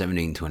in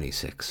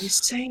 1726. He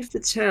saved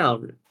the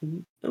town.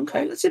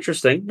 Okay, that's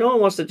interesting. No one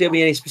wants to give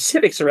me any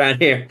specifics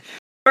around here.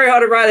 Very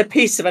hard to write a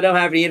piece if I don't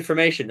have any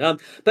information.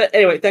 But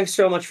anyway, thanks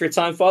so much for your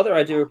time, Father.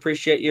 I do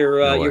appreciate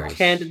your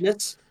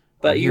candidness.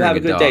 But you have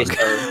a good day,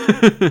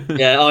 sir.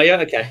 Yeah. Oh,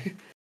 yeah. Okay.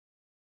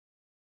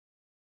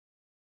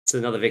 It's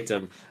another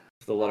victim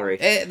of the lottery.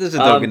 There's a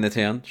dog in the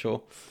town,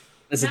 sure.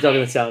 There's a dog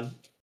in the town.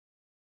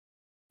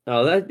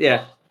 Oh,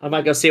 I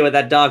might go see what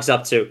that dog's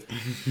up to.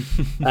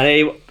 And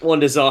he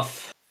wanders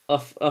off.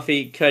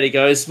 Cody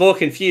goes, more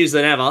confused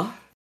than ever.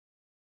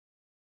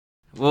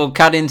 We'll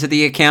cut into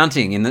the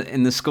accounting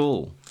in the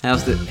school.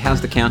 How's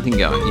the counting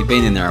going? You've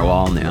been in there a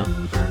while now.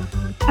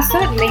 I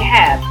certainly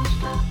have.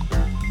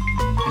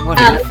 And what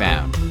have you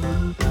found?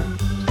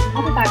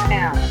 What have I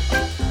found?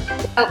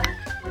 Oh,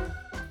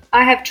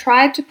 I have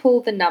tried to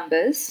pull the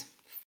numbers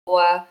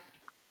for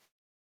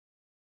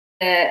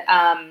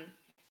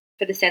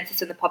the census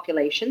and the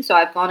population. So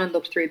I've gone and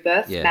looked through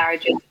births,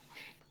 marriages,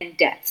 and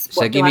deaths.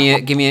 So give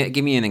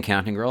me an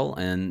accounting roll,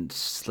 and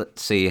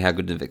let's see how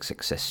good of a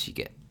success you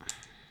get.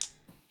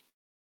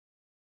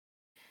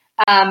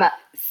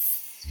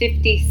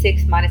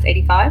 56 minus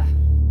 85.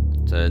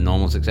 It's a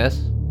normal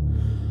success.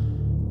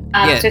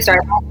 So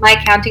sorry, my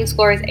accounting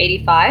score is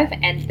 85,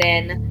 and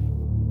then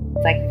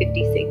it's like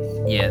 56.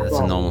 Yeah, that's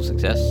a normal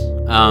success.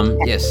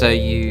 So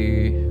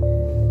you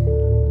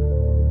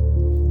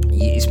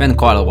you spend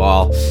quite a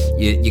while.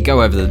 You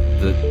go over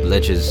the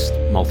ledgers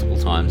multiple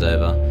times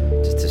over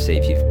just to see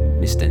if you've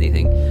missed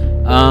anything.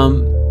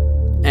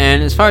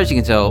 And as far as you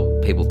can tell,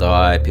 people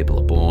die, people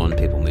are born,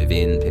 people move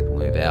in, people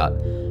move out.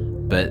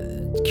 But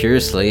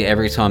curiously,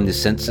 every time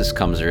this census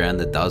comes around,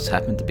 there does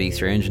happen to be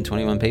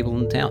 321 people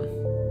in the town.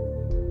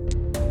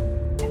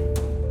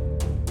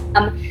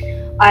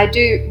 I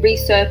do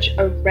research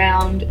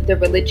around the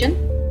religion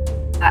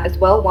as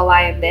well while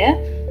I am there,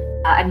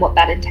 and what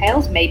that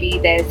entails. Maybe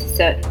there's a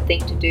certain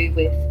thing to do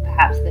with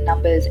perhaps the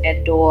numbers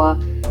and/or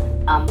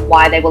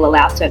why they will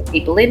allow certain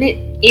people in,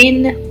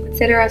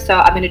 etc. So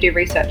I'm going to do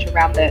research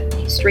around the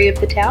history of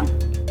the town.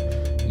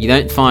 You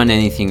don't find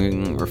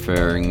anything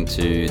referring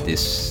to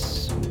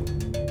this.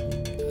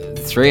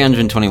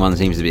 321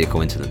 seems to be a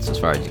coincidence as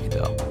far as you can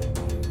tell.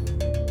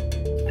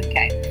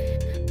 Okay.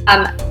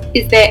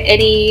 Is there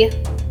any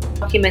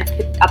documents?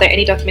 Are there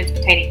any documents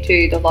pertaining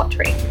to the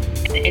lottery?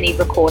 Any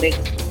recordings?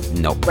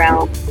 Nope.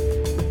 Around.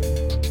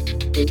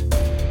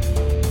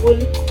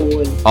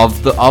 Cool.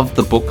 Of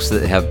the books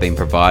that have been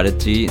provided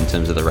to you in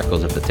terms of the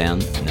records of the town,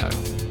 no.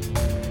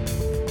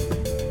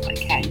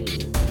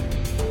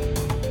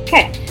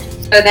 Okay.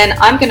 So then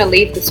I'm going to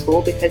leave the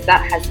school because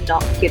that has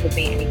not given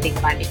me anything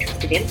that I'm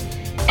interested in.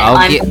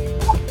 And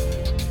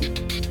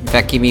In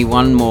fact, give me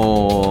one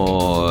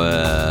more.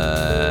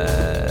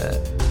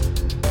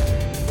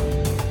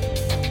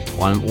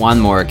 One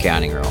more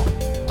accounting roll.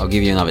 I'll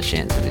give you another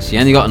chance at this. You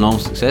only got a normal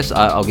success.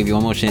 I'll give you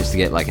one more chance to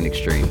get like an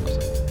extreme.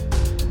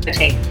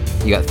 13.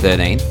 You got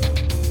 13.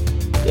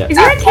 Yeah. Is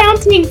your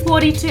accounting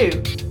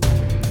 42?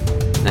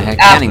 No,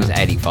 accounting's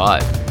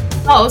 85.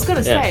 Oh, I was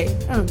gonna say.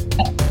 Oh.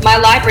 My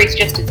library's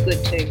just as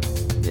good too.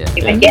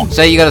 Yeah.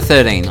 So you got a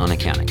 13 on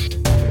accounting.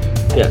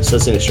 Yeah, so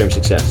that's an extreme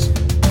success.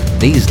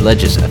 These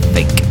ledgers are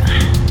fake.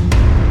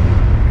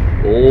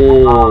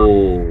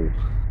 Oh.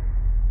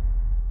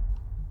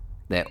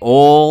 They're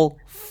all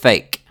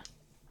fake.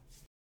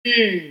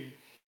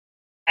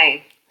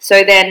 Okay.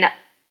 So then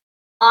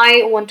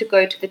I want to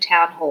go to the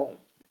town hall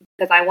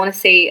because I want to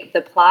see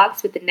the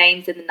plaques with the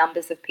names and the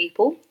numbers of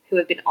people who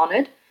have been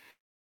honoured.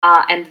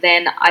 And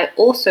then I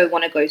also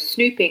want to go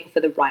snooping for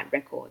the right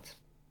records.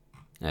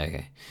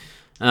 Okay.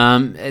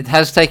 It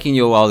has taken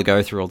you a while to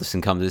go through all this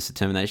and come to this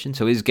determination.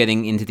 So it is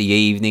getting into the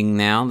evening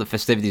now. The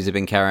festivities have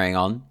been carrying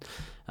on.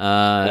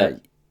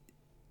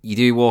 You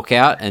do walk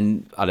out,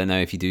 and I don't know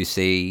if you do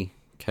see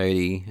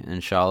Cody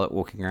and Charlotte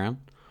walking around.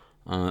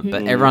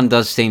 But everyone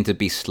does seem to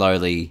be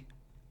slowly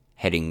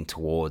heading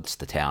towards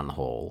the town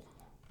hall.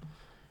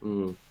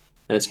 And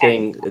it's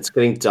getting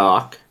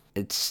dark.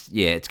 It's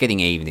getting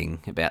evening,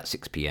 about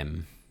 6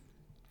 p.m.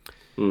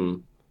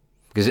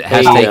 Because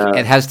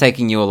it has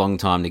taken you a long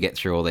time to get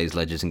through all these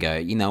ledgers and go,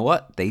 you know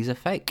what? These are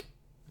fake.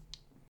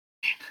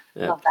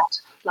 Yeah.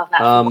 Love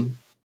that.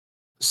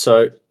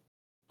 So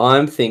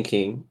I'm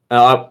thinking.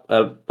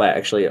 Wait,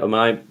 actually, am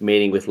I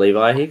meeting with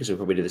Levi here? Because we'll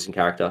probably do this in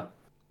character.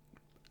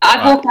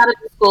 I've walked out of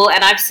the school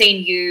and I've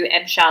seen you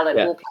and Charlotte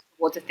walking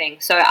towards a thing.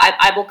 So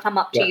I will come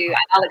up to you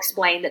and I'll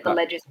explain that the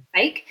ledgers are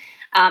fake,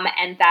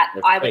 and that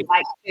I would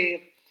like to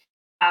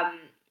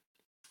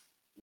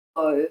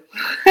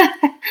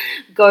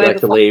go Like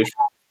to leave.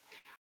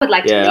 I would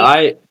like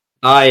to leave.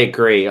 I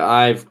agree.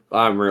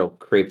 I'm real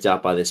creeped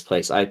out by this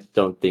place. I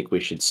don't think we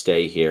should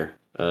stay here.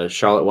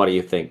 Charlotte, what do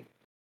you think?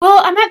 Well,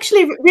 I'm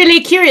actually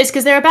really curious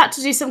because they're about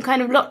to do some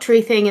kind of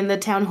lottery thing in the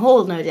town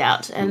hall, no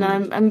doubt, and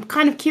I'm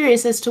kind of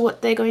curious as to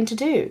what they're going to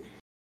do.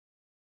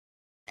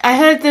 I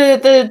heard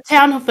the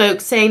town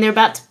folks saying they're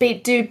about to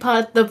do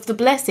part of the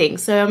blessing,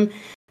 so I'm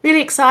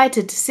really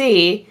excited to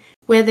see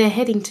where they're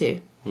heading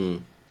to.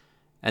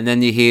 And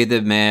then you hear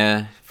the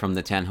mayor from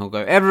the town hall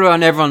go,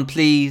 Everyone,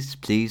 please,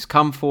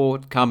 come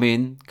forward, come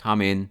in.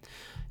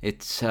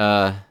 It's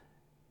the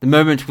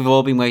moment we've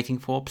all been waiting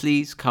for.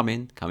 Please, come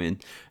in.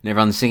 And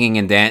everyone's singing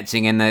and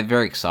dancing, and they're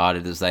very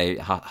excited as they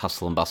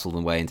hustle and bustle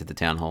their way into the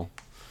town hall.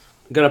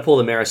 I'm going to pull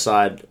the mayor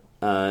aside.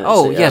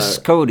 Yes,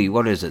 Cody,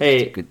 what is it?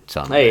 Hey, good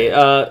son.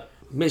 Hey,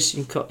 Miss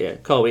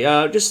Colby,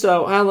 just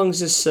how long is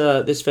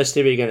this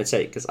festivity going to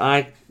take? Because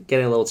I'm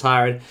getting a little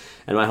tired,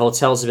 and my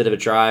hotel's a bit of a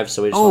drive,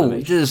 so we just want to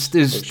make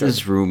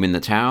there's room in the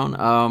town.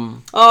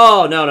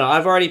 Oh no,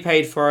 I've already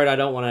paid for it. I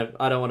don't want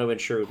to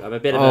intrude. I'm a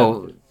bit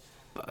of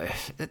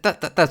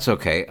that's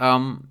okay.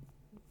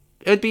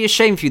 It'd be a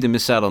shame for you to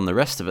miss out on the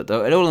rest of it,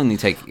 though. It'll only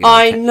take.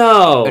 I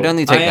know. It'd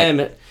only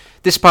take.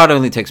 This part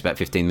only takes about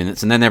 15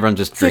 minutes, and then everyone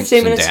just drinks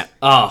and dances.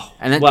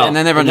 And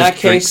then everyone just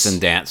drinks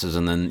and dances,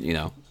 and then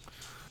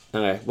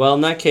Okay. Well,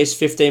 in that case,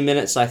 15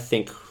 minutes I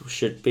think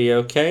should be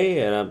okay.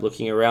 And I'm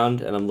looking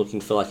around, and I'm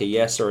looking for like a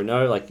yes or a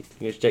no. Like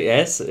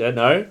yes,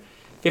 no.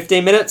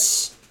 15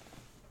 minutes.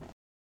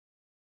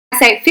 I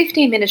say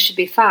 15 minutes should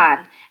be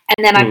fine,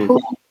 and then I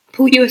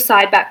pull you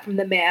aside back from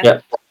the mayor.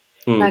 Yep.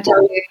 And I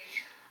tell you,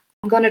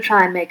 I'm going to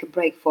try and make a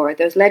break for it.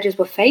 Those ledgers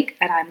were fake,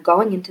 and I'm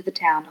going into the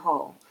town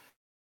hall.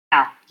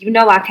 Now, you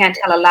know I can't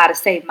tell a lie to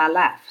save my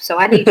life, so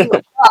I need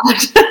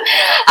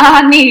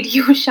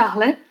you,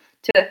 Charlotte.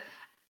 To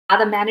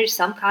either manage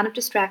some kind of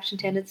distraction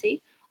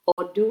tendency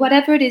or do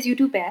whatever it is you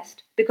do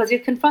best, because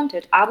if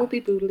confronted, I will be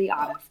brutally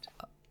honest.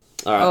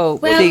 All right. Oh,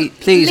 Well,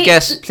 please, le-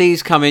 guest,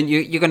 please come in.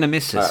 You're going to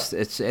miss this.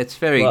 It's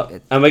very. Well,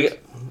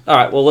 all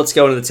right. Well, let's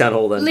go into the town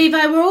hall then.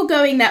 Levi, we're all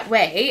going that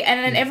way,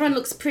 and then everyone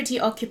looks pretty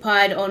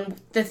occupied on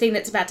the thing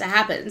that's about to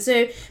happen.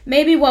 So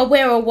maybe while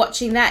we're all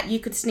watching that, you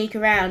could sneak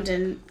around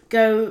and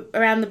go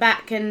around the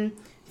back and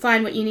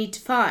find what you need to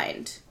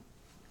find.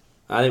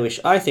 I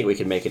think we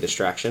can make a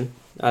distraction.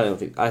 I don't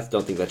think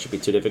that should be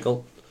too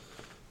difficult.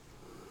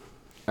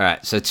 All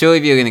right, so two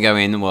of you are going to go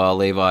in while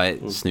Levi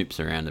snoops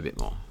around a bit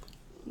more.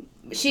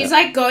 She's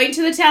like going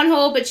to the town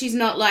hall, but she's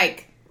not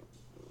like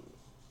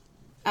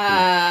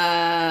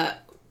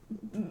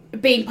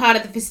being part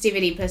of the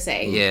festivity per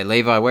se. Yeah,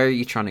 Levi, where are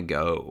you trying to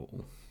go?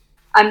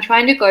 I'm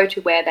trying to go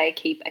to where they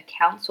keep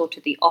accounts or to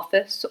the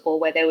office or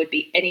where there would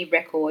be any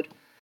record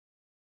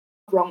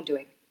of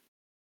wrongdoing.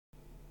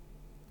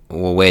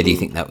 Well, where do you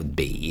think that would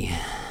be?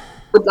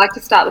 Would like to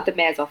start with the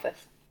mayor's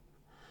office.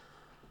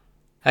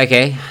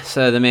 Okay,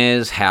 so the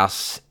mayor's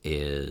house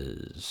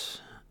is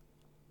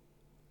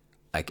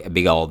like a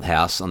big old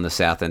house on the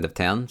south end of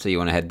town, so you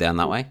want to head down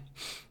that way?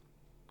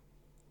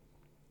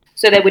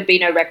 So there would be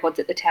no records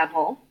at the town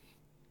hall?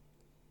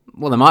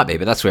 Well, there might be,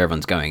 but that's where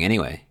everyone's going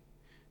anyway.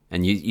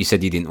 And you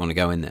said you didn't want to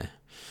go in there.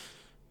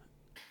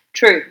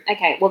 True.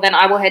 Okay, well then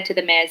I will head to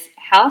the mayor's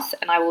house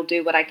and I will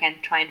do what I can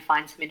to try and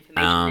find some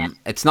information there.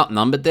 It's not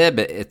numbered there,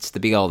 but it's the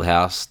big old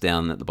house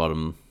down at the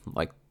bottom,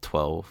 like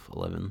 12,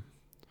 11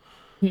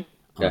 on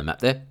the map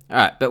there. All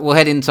right, but we'll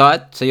head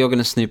inside. So you're going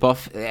to snoop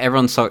off.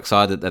 Everyone's so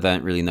excited that they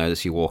don't really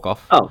notice you walk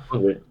off. Oh,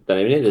 we don't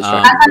even need a As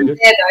distraction. I'm there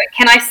though,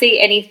 can I see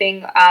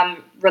anything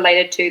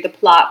related to the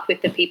plaque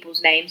with the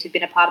people's names who've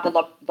been a part of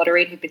the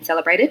lottery and who've been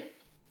celebrated?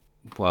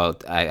 Well,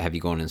 have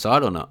you gone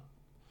inside or not?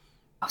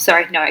 Oh,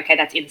 sorry, no, okay,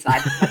 that's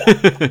inside.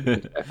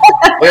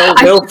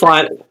 We'll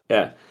find.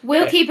 Yeah,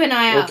 We'll keep an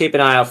eye we'll out. keep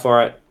an eye out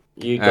for it.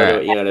 You go do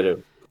what you gotta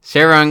do.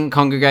 So everyone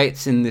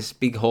congregates in this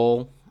big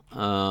hall.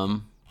 I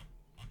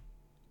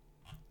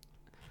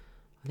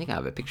think I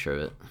have a picture of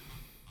it.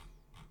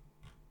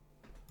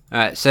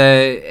 Alright, so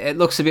it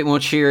looks a bit more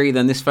cheery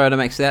than this photo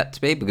makes it out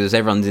to be because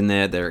everyone's in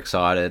there, they're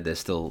excited,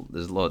 there's a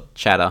lot of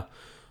chatter.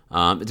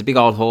 It's a big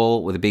old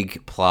hall with a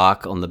big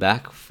plaque on the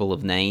back full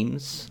of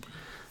names.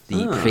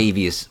 The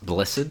previous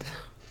blessed.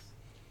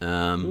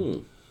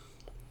 And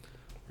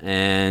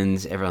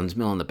everyone's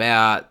milling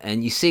about,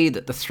 and you see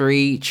that the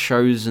three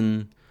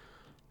chosen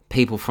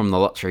people from the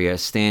lottery are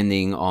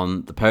standing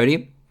on the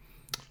podium.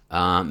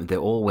 They're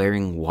all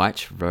wearing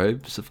white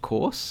robes, of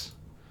course.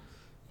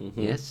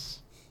 Yes.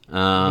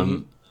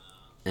 And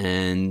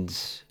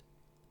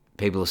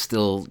people are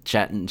still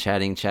chatting,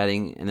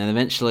 and then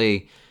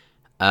eventually,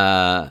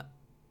 what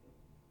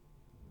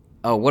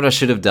I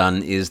should have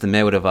done is the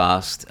mayor would have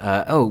asked,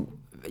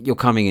 you're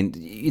coming in,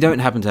 you don't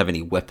happen to have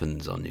any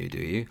weapons on you, do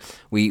you?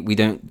 We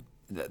don't,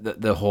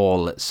 the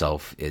hall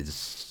itself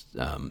is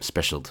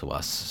special to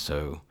us,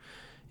 so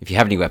if you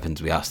have any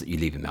weapons, we ask that you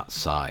leave them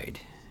outside.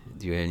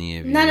 Do you any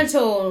of you? None at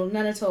all.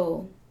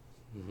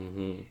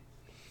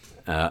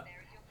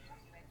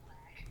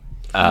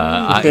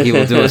 He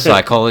will do a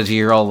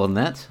psychology roll on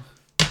that.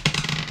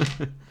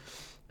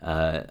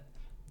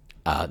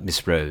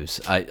 Miss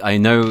Rose, I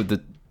know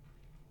that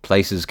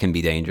places can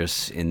be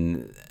dangerous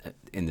in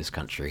this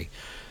country,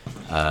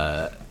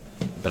 but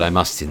I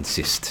must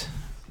insist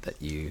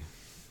that you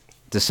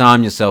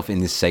disarm yourself in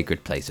this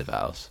sacred place of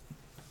ours.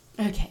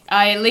 Okay.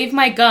 I leave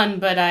my gun,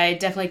 but I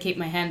definitely keep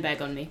my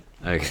handbag on me.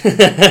 Okay.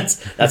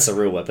 That's a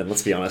real weapon.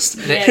 Let's be honest.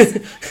 Yes.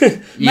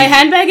 My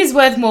handbag is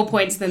worth more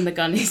points than the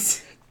gun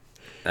is.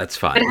 That's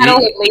fine. But had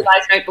all of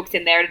Levi's notebooks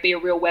in there, it'd be a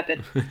real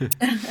weapon.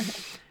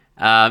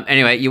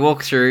 Anyway, you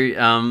walk through.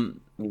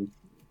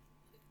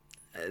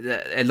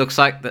 It looks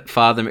like that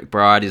Father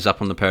McBride is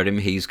up on the podium.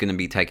 He's going to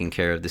be taking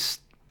care of this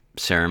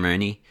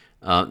ceremony.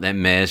 That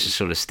mayor's just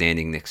sort of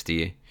standing next to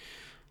you.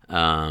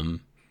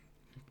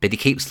 But he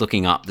keeps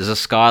looking up. There's a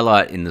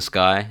skylight in the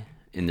sky,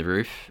 in the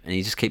roof, and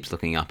he just keeps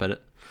looking up at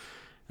it.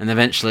 And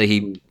eventually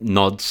he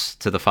nods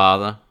to the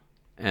father,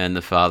 and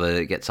the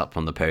father gets up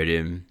on the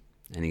podium,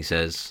 and he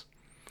says,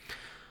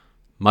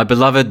 "My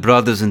beloved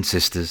brothers and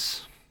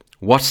sisters,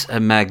 what a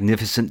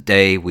magnificent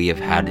day we have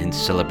had in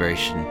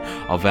celebration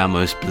of our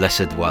most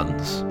blessed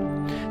ones.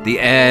 The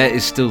air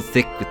is still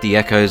thick with the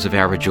echoes of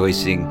our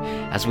rejoicing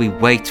as we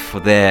wait for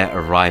their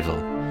arrival.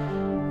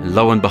 And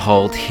lo and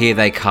behold, here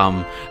they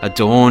come,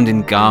 adorned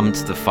in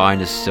garments of the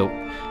finest silk,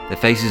 their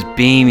faces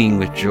beaming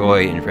with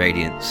joy and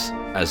radiance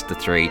as the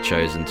three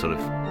chosen sort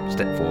of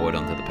step forward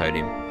onto the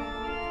podium.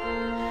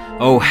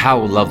 Oh, how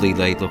lovely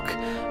they look,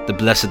 the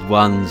blessed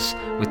ones,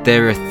 with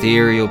their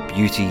ethereal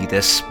beauty,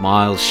 their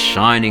smiles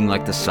shining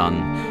like the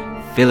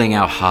sun, filling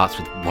our hearts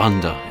with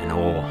wonder and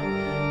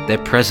awe. Their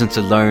presence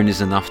alone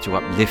is enough to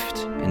uplift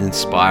and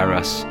inspire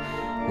us.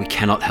 We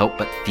cannot help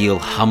but feel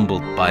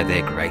humbled by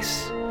their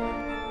grace.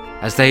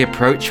 As they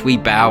approach, we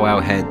bow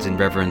our heads in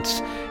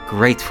reverence,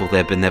 grateful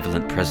their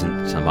benevolent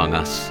presence among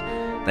us.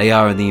 They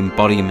are the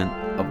embodiment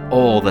of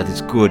all that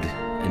is good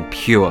and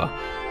pure,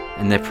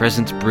 and their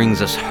presence brings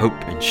us hope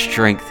and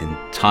strength in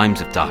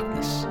times of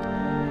darkness.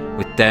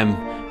 With them,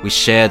 we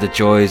share the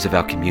joys of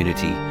our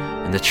community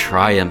and the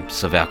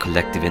triumphs of our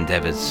collective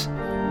endeavors.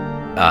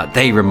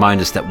 They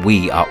remind us that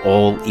we are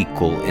all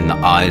equal in the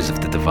eyes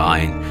of the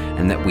divine,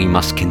 and that we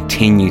must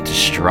continue to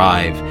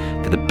strive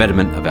for the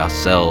betterment of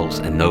ourselves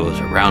and those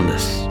around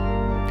us.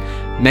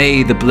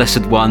 May the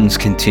blessed ones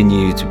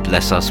continue to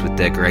bless us with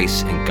their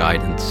grace and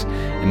guidance,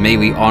 and may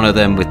we honor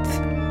them with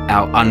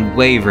our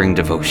unwavering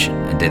devotion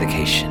and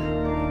dedication.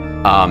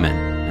 Amen.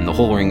 And the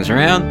hall rings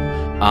around.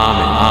 Amen.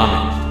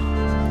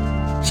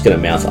 Amen. Just gonna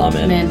mouth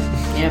amen. Men.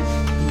 Yep.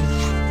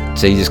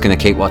 So you're just going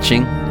to keep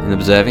watching and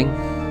observing?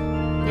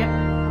 Yep.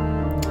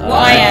 Well,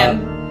 I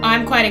am.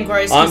 I'm quite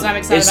engrossed because I'm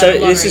excited so about the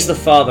lottery. this is the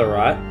father,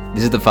 right?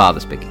 This is the father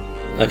speaking.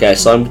 Okay,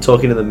 so I'm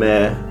talking to the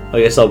mayor.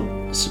 I guess I'll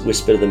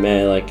whisper to the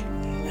mayor, like,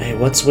 hey,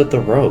 what's with the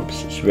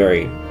robes? It's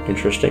very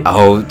interesting.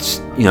 Oh, it's,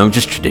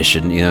 just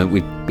tradition.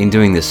 We've been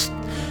doing this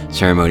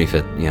ceremony for,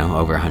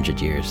 over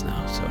 100 years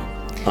now, so.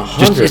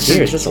 100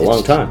 years? That's a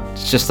long time.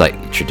 It's just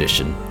like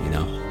tradition,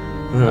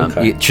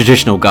 Okay.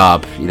 Traditional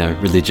garb,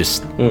 religious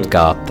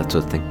garb, that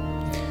sort of thing.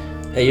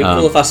 Hey, you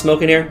cool if I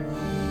smoke in here?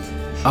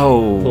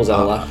 Oh, Pulls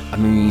out a lot. I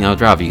mean,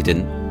 I'd rather you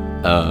didn't.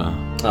 Oh,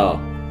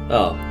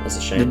 that's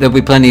a shame. There'll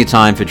be plenty of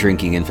time for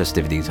drinking and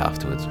festivities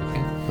afterwards.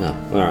 Okay. Oh,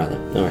 alright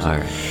then. No worries.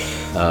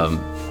 All right.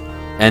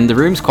 And the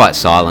room's quite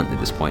silent at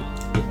this point,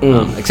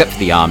 except for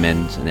the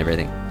amens and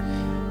everything.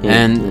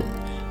 And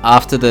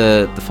after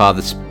the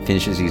father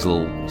finishes his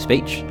little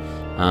speech,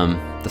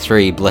 the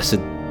three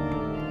blessed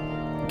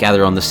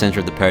gather on the center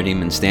of the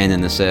podium and stand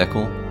in a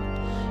circle,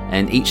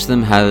 and each of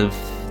them have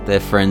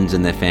their friends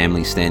and their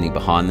family standing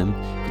behind them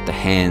with the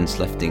hands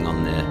lifting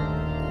on their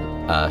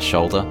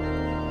shoulder.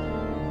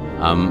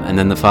 And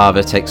then the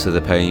father takes to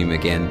the podium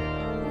again,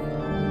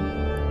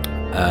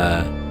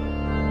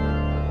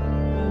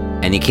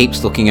 and he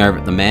keeps looking over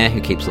at the mayor,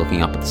 who keeps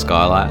looking up at the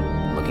skylight,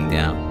 looking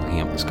down, looking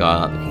up at the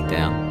skylight, looking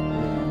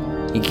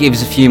down. He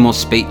gives a few more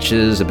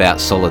speeches about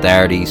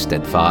solidarity,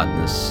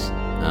 steadfastness.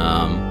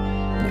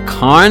 It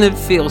kind of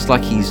feels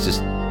like he's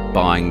just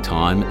buying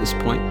time at this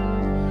point.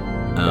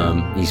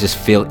 He's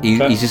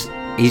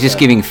just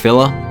giving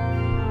filler.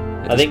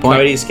 I think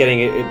Cody's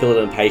getting a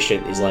little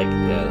impatient. He's like,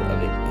 I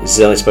think this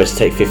is only supposed to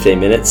take 15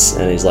 minutes,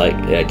 and he's like,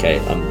 yeah, okay,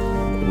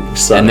 I'm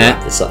starting to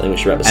wrap this up. We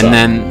should wrap this up.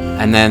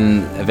 And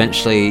then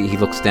eventually he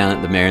looks down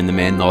at the mayor, and the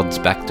mayor nods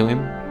back to him.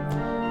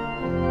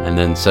 And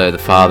then so the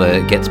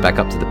father gets back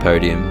up to the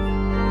podium,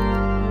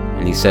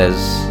 and he says,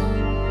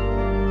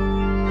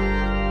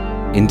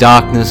 "In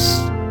darkness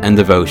and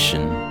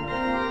devotion,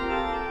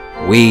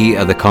 we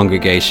are the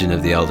congregation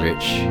of the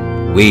Eldritch.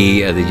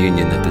 We are the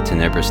union of the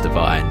Tenebris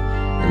Divine,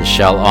 and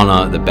shall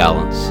honour the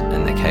balance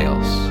and the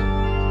chaos."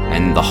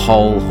 And the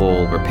whole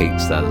hall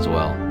repeats that as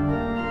well.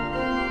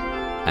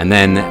 And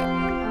then,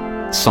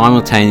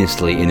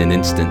 simultaneously, in an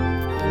instant,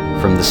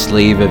 from the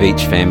sleeve of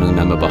each family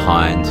member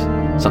behind,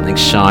 something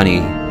shiny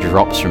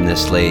drops from their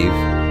sleeve,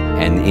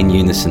 and in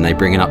unison they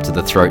bring it up to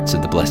the throats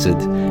of the blessed,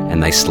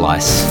 and they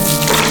slice.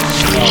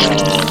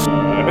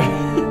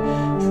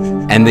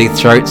 And their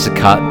throats are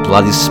cut,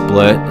 blood is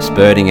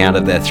spurting out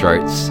of their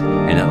throats,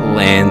 and it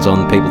lands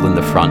on people in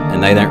the front,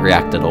 and they don't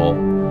react at all.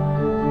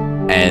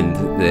 And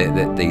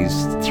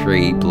these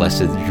three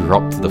blessed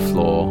drop to the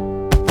floor,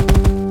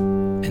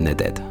 and they're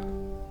dead.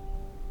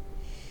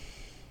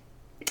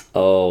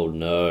 Oh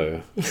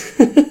no.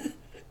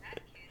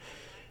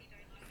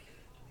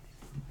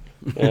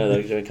 Yeah,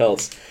 they're doing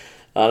cults.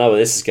 I know where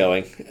this is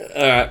going.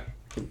 Alright.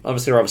 I'm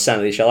just gonna rob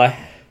sanity, shall I?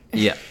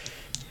 Yeah.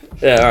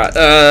 Yeah, alright.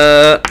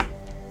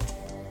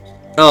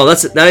 Oh,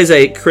 that is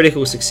a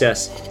critical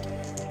success.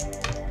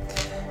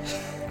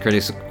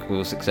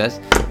 Critical success.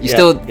 You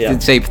still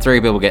did see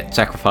three people get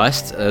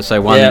sacrificed,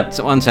 so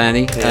one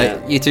sanity. Yeah.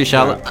 You too,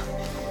 Charlotte.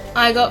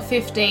 I got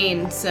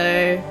 15,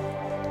 so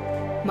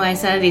my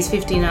sanity's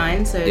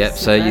 59. So Yep.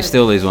 So you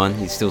still lose one.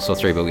 You still saw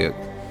three people get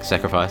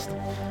sacrificed.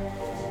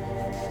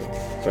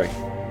 Sorry.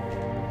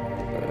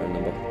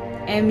 Number.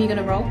 Am you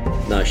gonna roll?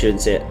 No, she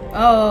didn't see it.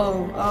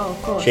 Oh,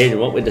 of course. She didn't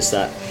want witness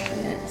that.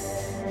 Yes.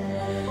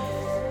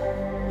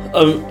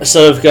 I'm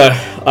sort of going,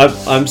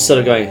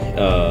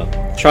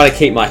 trying to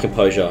keep my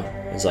composure.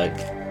 It's like,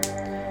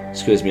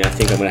 excuse me, I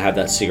think I'm going to have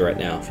that cigarette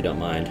now, if you don't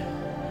mind.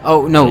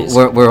 Oh no,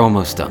 we're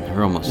almost done.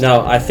 We're almost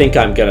done. No, I think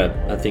I'm gonna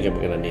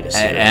need a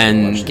cigarette.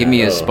 And give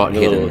me a spot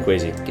hidden.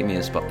 Queasy. Give me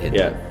a spot hidden.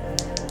 Yeah.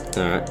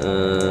 Alright,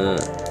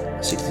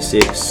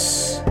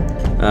 66.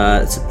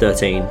 It's a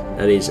 13.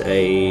 That is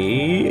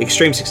a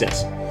extreme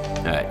success.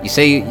 Alright, you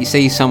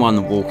see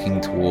someone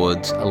walking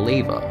towards a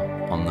lever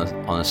on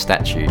a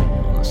statue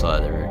on the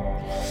side of the room,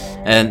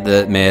 and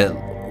the mayor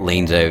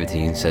leans over to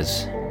you and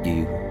says,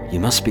 "You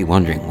must be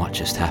wondering what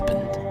just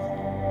happened."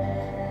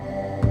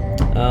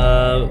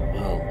 Well,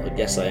 I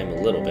guess I am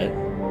a little bit.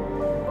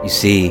 You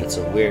see, That's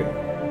a weird.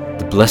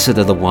 the blessed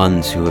are the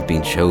ones who have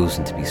been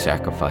chosen to be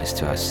sacrificed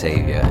to our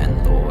Saviour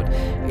and Lord.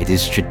 It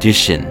is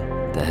tradition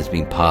that has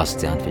been passed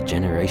down for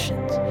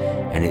generations,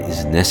 and it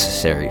is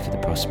necessary for the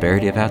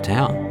prosperity of our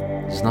town.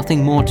 There's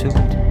nothing more to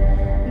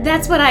it.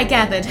 That's what I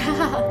gathered.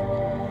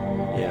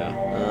 Yeah.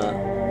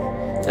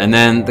 And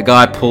then the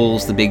guy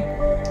pulls the big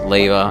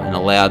lever, and a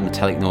loud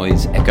metallic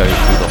noise echoes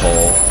through the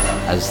hall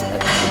as the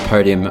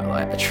podium,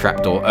 a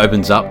trapdoor,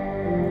 opens up.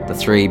 The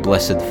three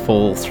blessed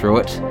fall through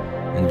it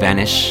and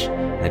vanish.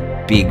 And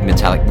a big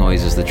metallic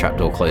noise as the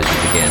trapdoor closes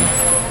again.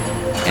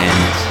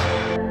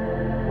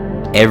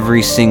 And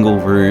every single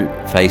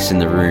face in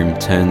the room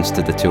turns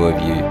to the two of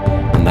you,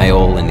 and they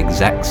all in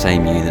exact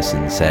same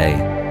unison say,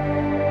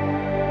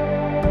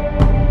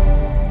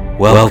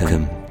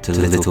 "Welcome to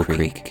Little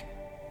Creek."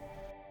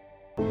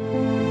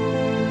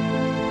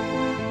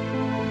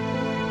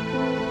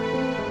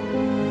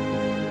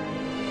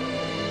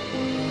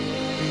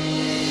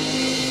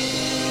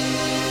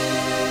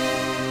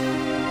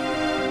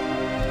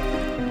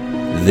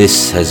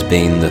 This has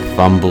been the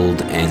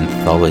Fumbled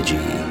Anthology.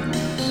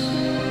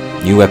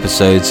 New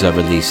episodes are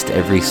released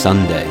every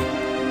Sunday.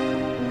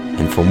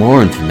 And for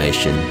more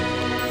information,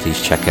 please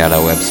check out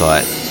our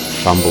website,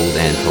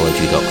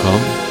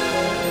 fumbledanthology.com,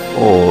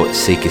 or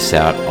seek us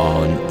out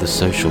on the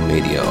social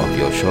media of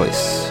your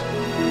choice.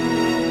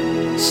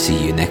 See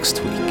you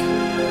next week.